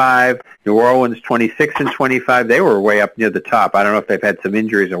 27-25. New Orleans 26-25. They were way up near the top. I don't know if they've had some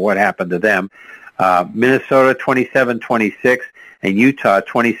injuries or what happened to them. Minnesota 27-26. And Utah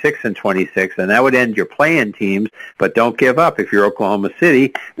 26-26, and that would end your play-in teams. But don't give up if you're Oklahoma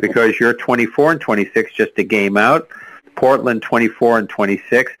City, because you're 24-26, just a game out. Portland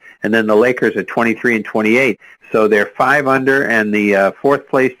 24-26, and then the Lakers are 23-28. So they're 5 under, and the 4th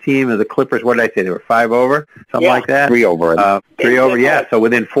place team of the Clippers. What did I say? They were 5 over, something like that. 3 over. 3 over. Yeah. So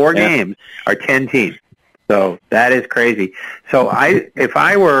within 4 games are 10 teams. So that is crazy. So if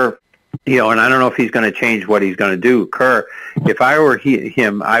I were, and I don't know if he's going to change what he's going to do, Kerr. If I were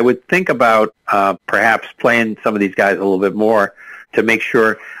him, I would think about perhaps playing some of these guys a little bit more to make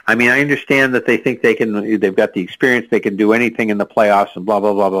sure. I mean, I understand that they think they've got the experience, they can do anything in the playoffs and blah,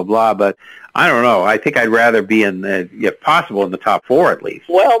 blah, blah, blah, blah, but I don't know. I think I'd rather be if possible, in the top 4 at least.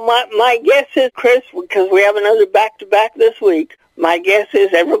 Well, my guess is, Chris, because we have another back-to-back this week, my guess is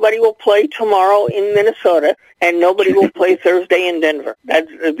everybody will play tomorrow in Minnesota, and nobody will play Thursday in Denver. That's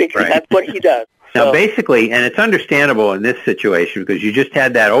what he does. Now, basically, and it's understandable in this situation because you just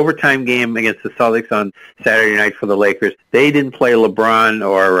had that overtime game against the Celtics on Saturday night for the Lakers. They didn't play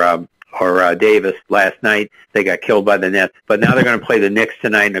LeBron or Davis last night. They got killed by the Nets. But now they're going to play the Knicks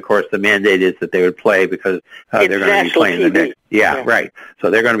tonight, and, of course, the mandate is that they would play because they're going to be playing the Knicks. Yeah, right. So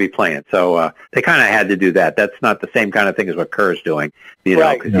they're going to be playing. So they kind of had to do that. That's not the same kind of thing as what Kerr's doing,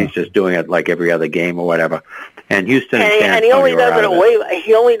 because he's just doing it like every other game or whatever. And Houston and he only does it away.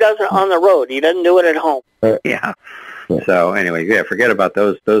 He only does it on the road. He doesn't do it at home. Yeah. So anyway, forget about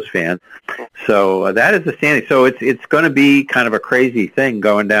those fans. So that is the standing. So it's going to be kind of a crazy thing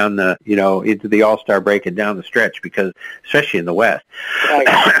going down into the All-Star break and down the stretch, because especially in the West,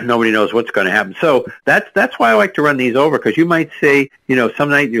 nobody knows what's going to happen. So that's why I like to run these over, because you might say, some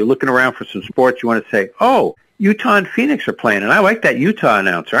night you're looking around for some sports, you want to say, oh, Utah and Phoenix are playing, and I like that Utah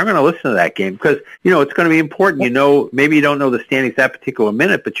announcer. I'm going to listen to that game because, it's going to be important. Maybe you don't know the standings that particular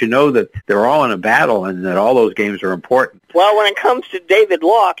minute, but you know that they're all in a battle and that all those games are important. Well, when it comes to David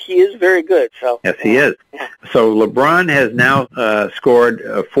Locke, he is very good. So yes, he is. So LeBron has now scored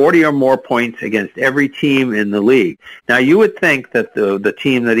 40 or more points against every team in the league. Now, you would think that the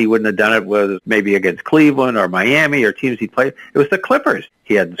team that he wouldn't have done it was maybe against Cleveland or Miami or teams he played. It was the Clippers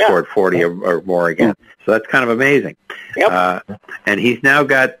he hadn't scored 40 or more against. So that's kind of amazing. Yep. And he's now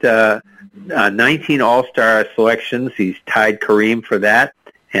got 19 All-Star selections. He's tied Kareem for that.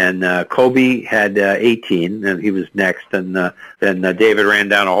 And Kobe had 18, and he was next. And then David ran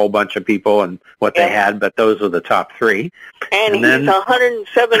down a whole bunch of people and what they had, but those are the top 3. And he's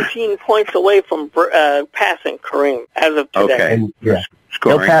 117 points away from passing Kareem as of today. Okay. And,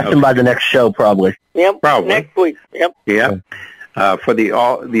 he'll pass him by the next show, probably. Yep. Probably. Next week. Yep. Yeah. For the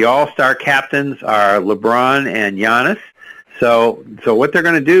All-Star captains are LeBron and Giannis. So what they're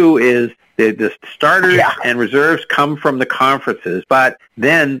going to do is the starters and reserves come from the conferences, but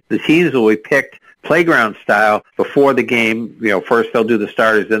then the teams will be picked playground style before the game. First they'll do the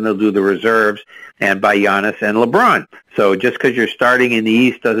starters, then they'll do the reserves, and by Giannis and LeBron. So just because you're starting in the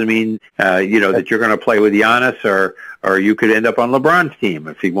East doesn't mean that you're going to play with Giannis, or you could end up on LeBron's team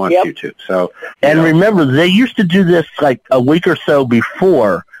if he wants you to. So remember, they used to do this like a week or so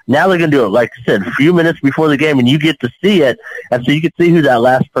before. Now they're going to do it, like I said, a few minutes before the game, and you get to see it, and so you can see who that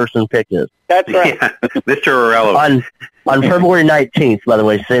last person pick is. That's right. Yeah. Mr. Irrelevant. On February 19th, by the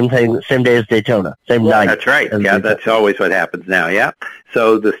way, same day as Daytona, same night. That's right. Yeah, that's always what happens now, yeah.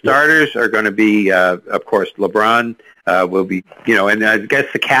 So the starters are going to be, of course, LeBron will be, and I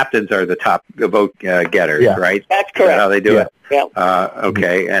guess the captains are the top vote getters, right? That's correct. Is that how they do it? Yeah.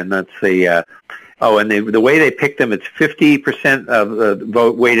 Okay, and that's the... and the way they pick them, it's 50% of the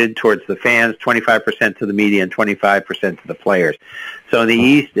vote weighted towards the fans, 25% to the media, and 25% to the players. So in the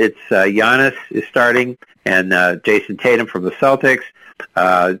East, it's Giannis is starting, and Jason Tatum from the Celtics,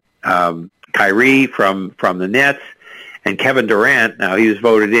 Kyrie from the Nets, and Kevin Durant. Now, he was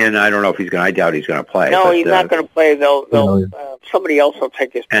voted in. I don't know if he's going to. I doubt he's going to play. No, he's not going to play. They'll somebody else will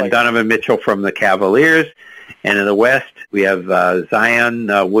take his place. And Donovan Mitchell from the Cavaliers. And in the West, we have Zion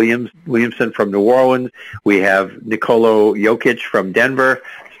Williamson from New Orleans. We have Nikola Jokic from Denver,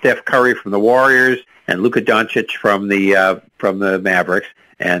 Steph Curry from the Warriors, and Luka Doncic from the Mavericks.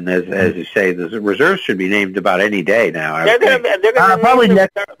 And as you say, the reserves should be named about any day now. They're going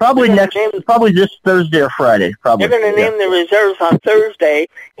to probably this Thursday or Friday. Probably they're going to name the reserves on Thursday,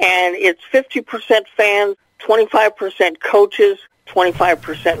 and it's 50% fans, 25% coaches,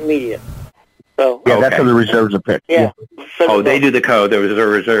 25% media. So that's how the reserves are picked. Yeah. They do the code. The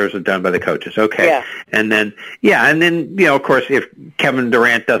reserves are done by the coaches. Okay. Yeah. And then of course, if Kevin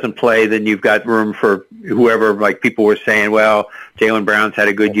Durant doesn't play, then you've got room for whoever. Like people were saying, well, Jaylen Brown's had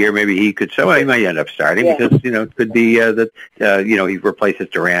a good year. Maybe he could. So he might end up starting because it could be that he replaces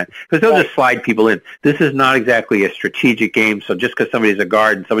Durant because they'll just slide people in. This is not exactly a strategic game. So just because somebody's a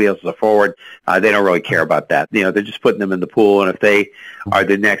guard and somebody else is a forward, they don't really care about that. They're just putting them in the pool, and if they are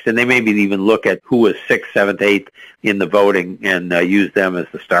the next, and they maybe even look at who was 6th, 7th, 8th in the voting and use them as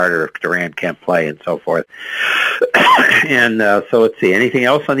the starter if Durant can't play and so forth. And so let's see. Anything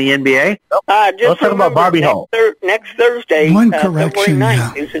else on the NBA? Let's talk about Bobby Hall. Next Thursday, one correction, February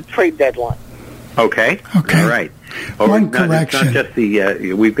 9th, is a trade deadline. Okay. All right. One correction. It's not just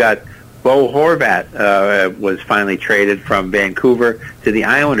we've got Bo Horvat was finally traded from Vancouver to the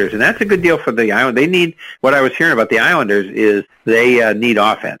Islanders, and that's a good deal for the Islanders. They need, what I was hearing about the Islanders is they need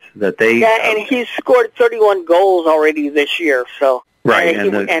offense. And he's scored 31 goals already this year, so. Right.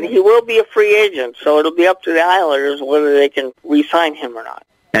 And he will be a free agent, so it'll be up to the Islanders whether they can re-sign him or not.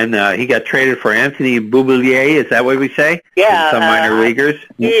 And he got traded for Anthony Beauvillier. Is that what we say? Yeah, some minor leaguers.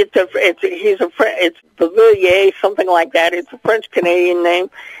 It's Beauvillier, something like that. It's a French Canadian name,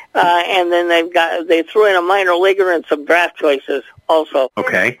 and then they threw in a minor leaguer and some draft choices also.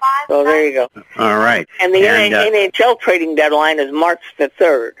 Okay. So there you go. All right. And the NHL trading deadline is March the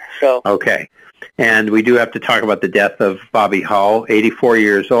 3rd. So. Okay. And we do have to talk about the death of Bobby Hull, 84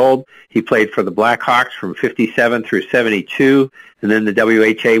 years old. He played for the Blackhawks from 57 through 72, and then the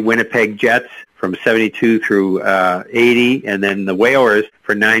WHA Winnipeg Jets from 72 through 80, and then the Whalers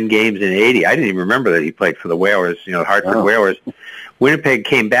for 9 games in 80. I didn't even remember that he played for the Whalers, Hartford Whalers. Winnipeg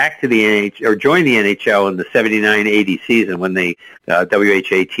came back to the NHL, or joined the NHL in the 79-80 season when the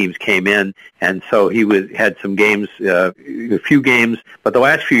WHA teams came in, and so he had some games, a few games, but the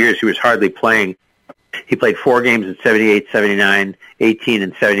last few years he was hardly playing. He played 4 games in 78, 79, 18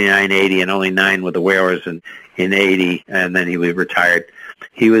 in 79, 80, and only 9 with the Whalers in 80, and then he was retired.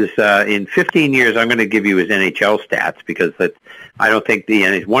 He was in 15 years. I'm going to give you his NHL stats because I don't think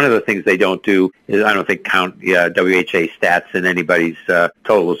one of the things they don't do is I don't think count WHA stats in anybody's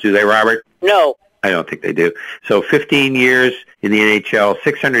totals. Do they, Robert? No. I don't think they do. So 15 years in the NHL,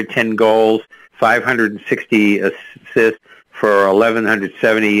 610 goals, 560 assists for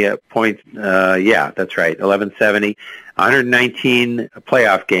 1,170 points. Yeah, that's right, 1,170. 119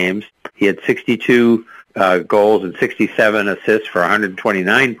 playoff games. He had 62 goals and 67 assists for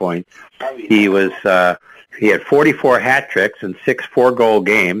 129 points. He had 44 hat tricks and 6 4-goal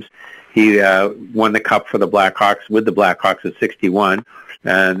games. He won the cup for the Blackhawks with the Blackhawks at 61,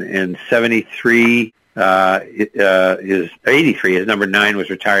 and in 73. His 83, his number 9 was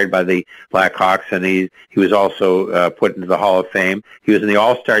retired by the Blackhawks, and he was also put into the Hall of Fame. He was in the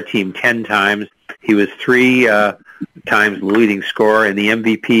All-Star team 10 times. He was 3 times the leading scorer and the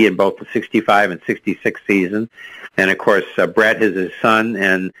MVP in both the 65 and 66 season. And of course, Brett is his son,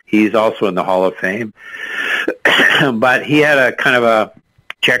 and he's also in the Hall of Fame. But he had a kind of a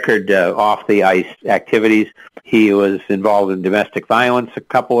checkered off-the-ice activities. He was involved in domestic violence a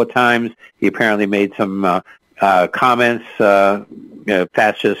couple of times. He apparently made some comments,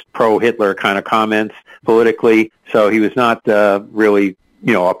 fascist, pro-Hitler kind of comments politically. So he was not really,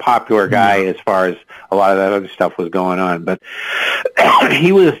 a popular guy as far as a lot of that other stuff was going on. But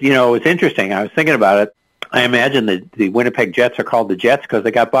he was, it's interesting. I was thinking about it. I imagine the Winnipeg Jets are called the Jets because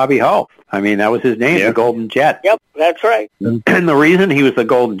they got Bobby Hull. I mean, that was his name, the Golden Jet. Yep, that's right. And the reason he was the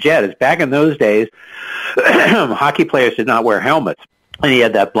Golden Jet is back in those days, hockey players did not wear helmets. And he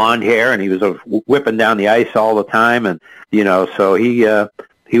had that blonde hair, and he was whipping down the ice all the time. And, so he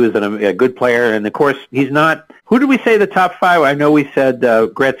was a good player. And, of course, he's not – who did we say the top 5? I know we said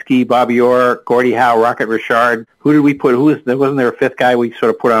Gretzky, Bobby Orr, Gordie Howe, Rocket Richard. Who did we put – wasn't there a 5th guy we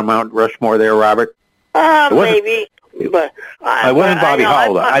sort of put on Mount Rushmore there, Robert? Maybe. But it wasn't Bobby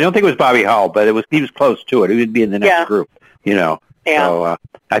Hull. I don't think it was Bobby Hull, but he was close to it. He would be in the next group, Yeah. So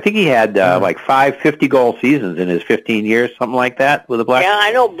I think he had like 5 50-goal seasons in his 15 years, something like that, with the Blackhawks. Yeah,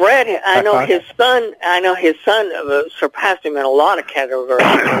 I know Brett. I know his son surpassed him in a lot of categories.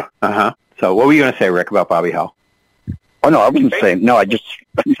 So what were you going to say, Rick, about Bobby Hull? Oh, no, I wasn't saying. No, I was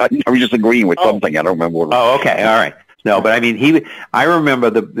just agreeing with something. I don't remember what it was. Oh, okay. All right. No, but I mean, I remember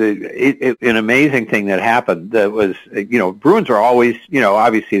an amazing thing that happened that was, Bruins were always,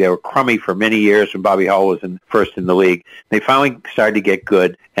 obviously they were crummy for many years when Bobby Hull was first in the league. They finally started to get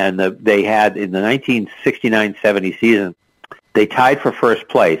good, and they had, in the 1969-70 season, they tied for first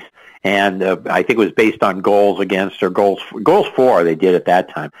place. And I think it was based on goals against, or goals for, they did at that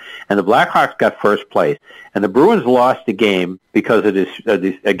time. And the Blackhawks got first place. And the Bruins lost the game because of this,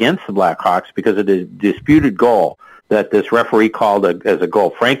 against the Blackhawks, because of the disputed goal that this referee called as a goal.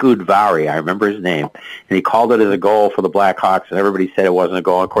 Frank Udvari, I remember his name, and he called it as a goal for the Blackhawks, and everybody said it wasn't a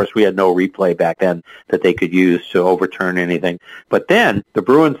goal. Of course, we had no replay back then that they could use to overturn anything. But then the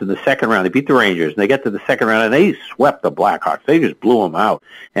Bruins in the second round, they beat the Rangers, and they get to the second round, and they swept the Blackhawks. They just blew them out,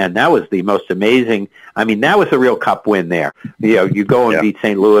 and that was the most amazing. I mean, that was a real cup win there. You go and beat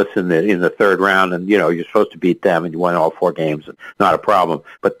St. Louis in the third round, and you're supposed to beat them, and you won all 4 games, not a problem.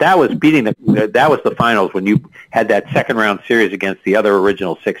 But that was that was the finals when you had that second round series against the other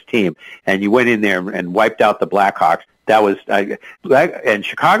original 6 team, and you went in there and wiped out the Blackhawks. That was, and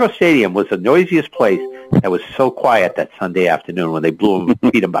Chicago Stadium was the noisiest place. That was so quiet that Sunday afternoon when they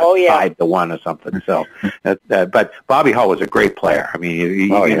beat them by 5-1 or something. So, but Bobby Hull was a great player. I mean, he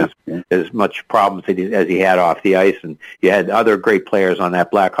had as much problems as he had off the ice, and you had other great players on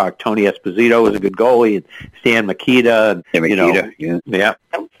that Blackhawk. Tony Esposito was a good goalie, and Stan Mikita, and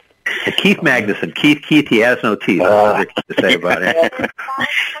Keith Magnuson. Keith, he has no teeth. That's to say about it.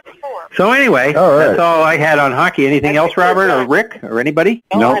 So anyway, that's all I had on hockey. Anything else, Robert or Rick or anybody?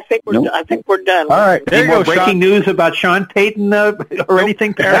 No, I think we're done. All right. Any more breaking news about Sean Payton or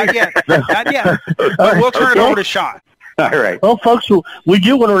anything, Perry? Not yet. But we'll turn it over to Sean. All right. Well, folks, we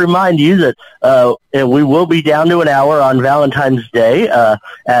do want to remind you that we will be down to an hour on Valentine's Day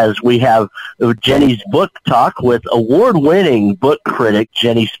as we have Jenny's book talk with award-winning book critic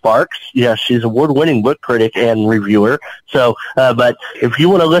Jenny Sparks. Yeah, she's award-winning book critic and reviewer. So, but if you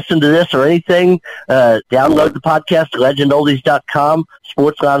want to listen to this or anything, download the podcast, legendoldies.com,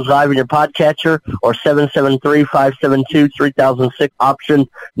 Sports Lounge Live in your podcatcher, or 773-572-3006, option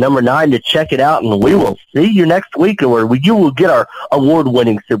number 9 to check it out, and we will see you next week, or you will get our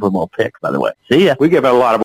award-winning Super Bowl pick, by the way. See ya. We give out a lot of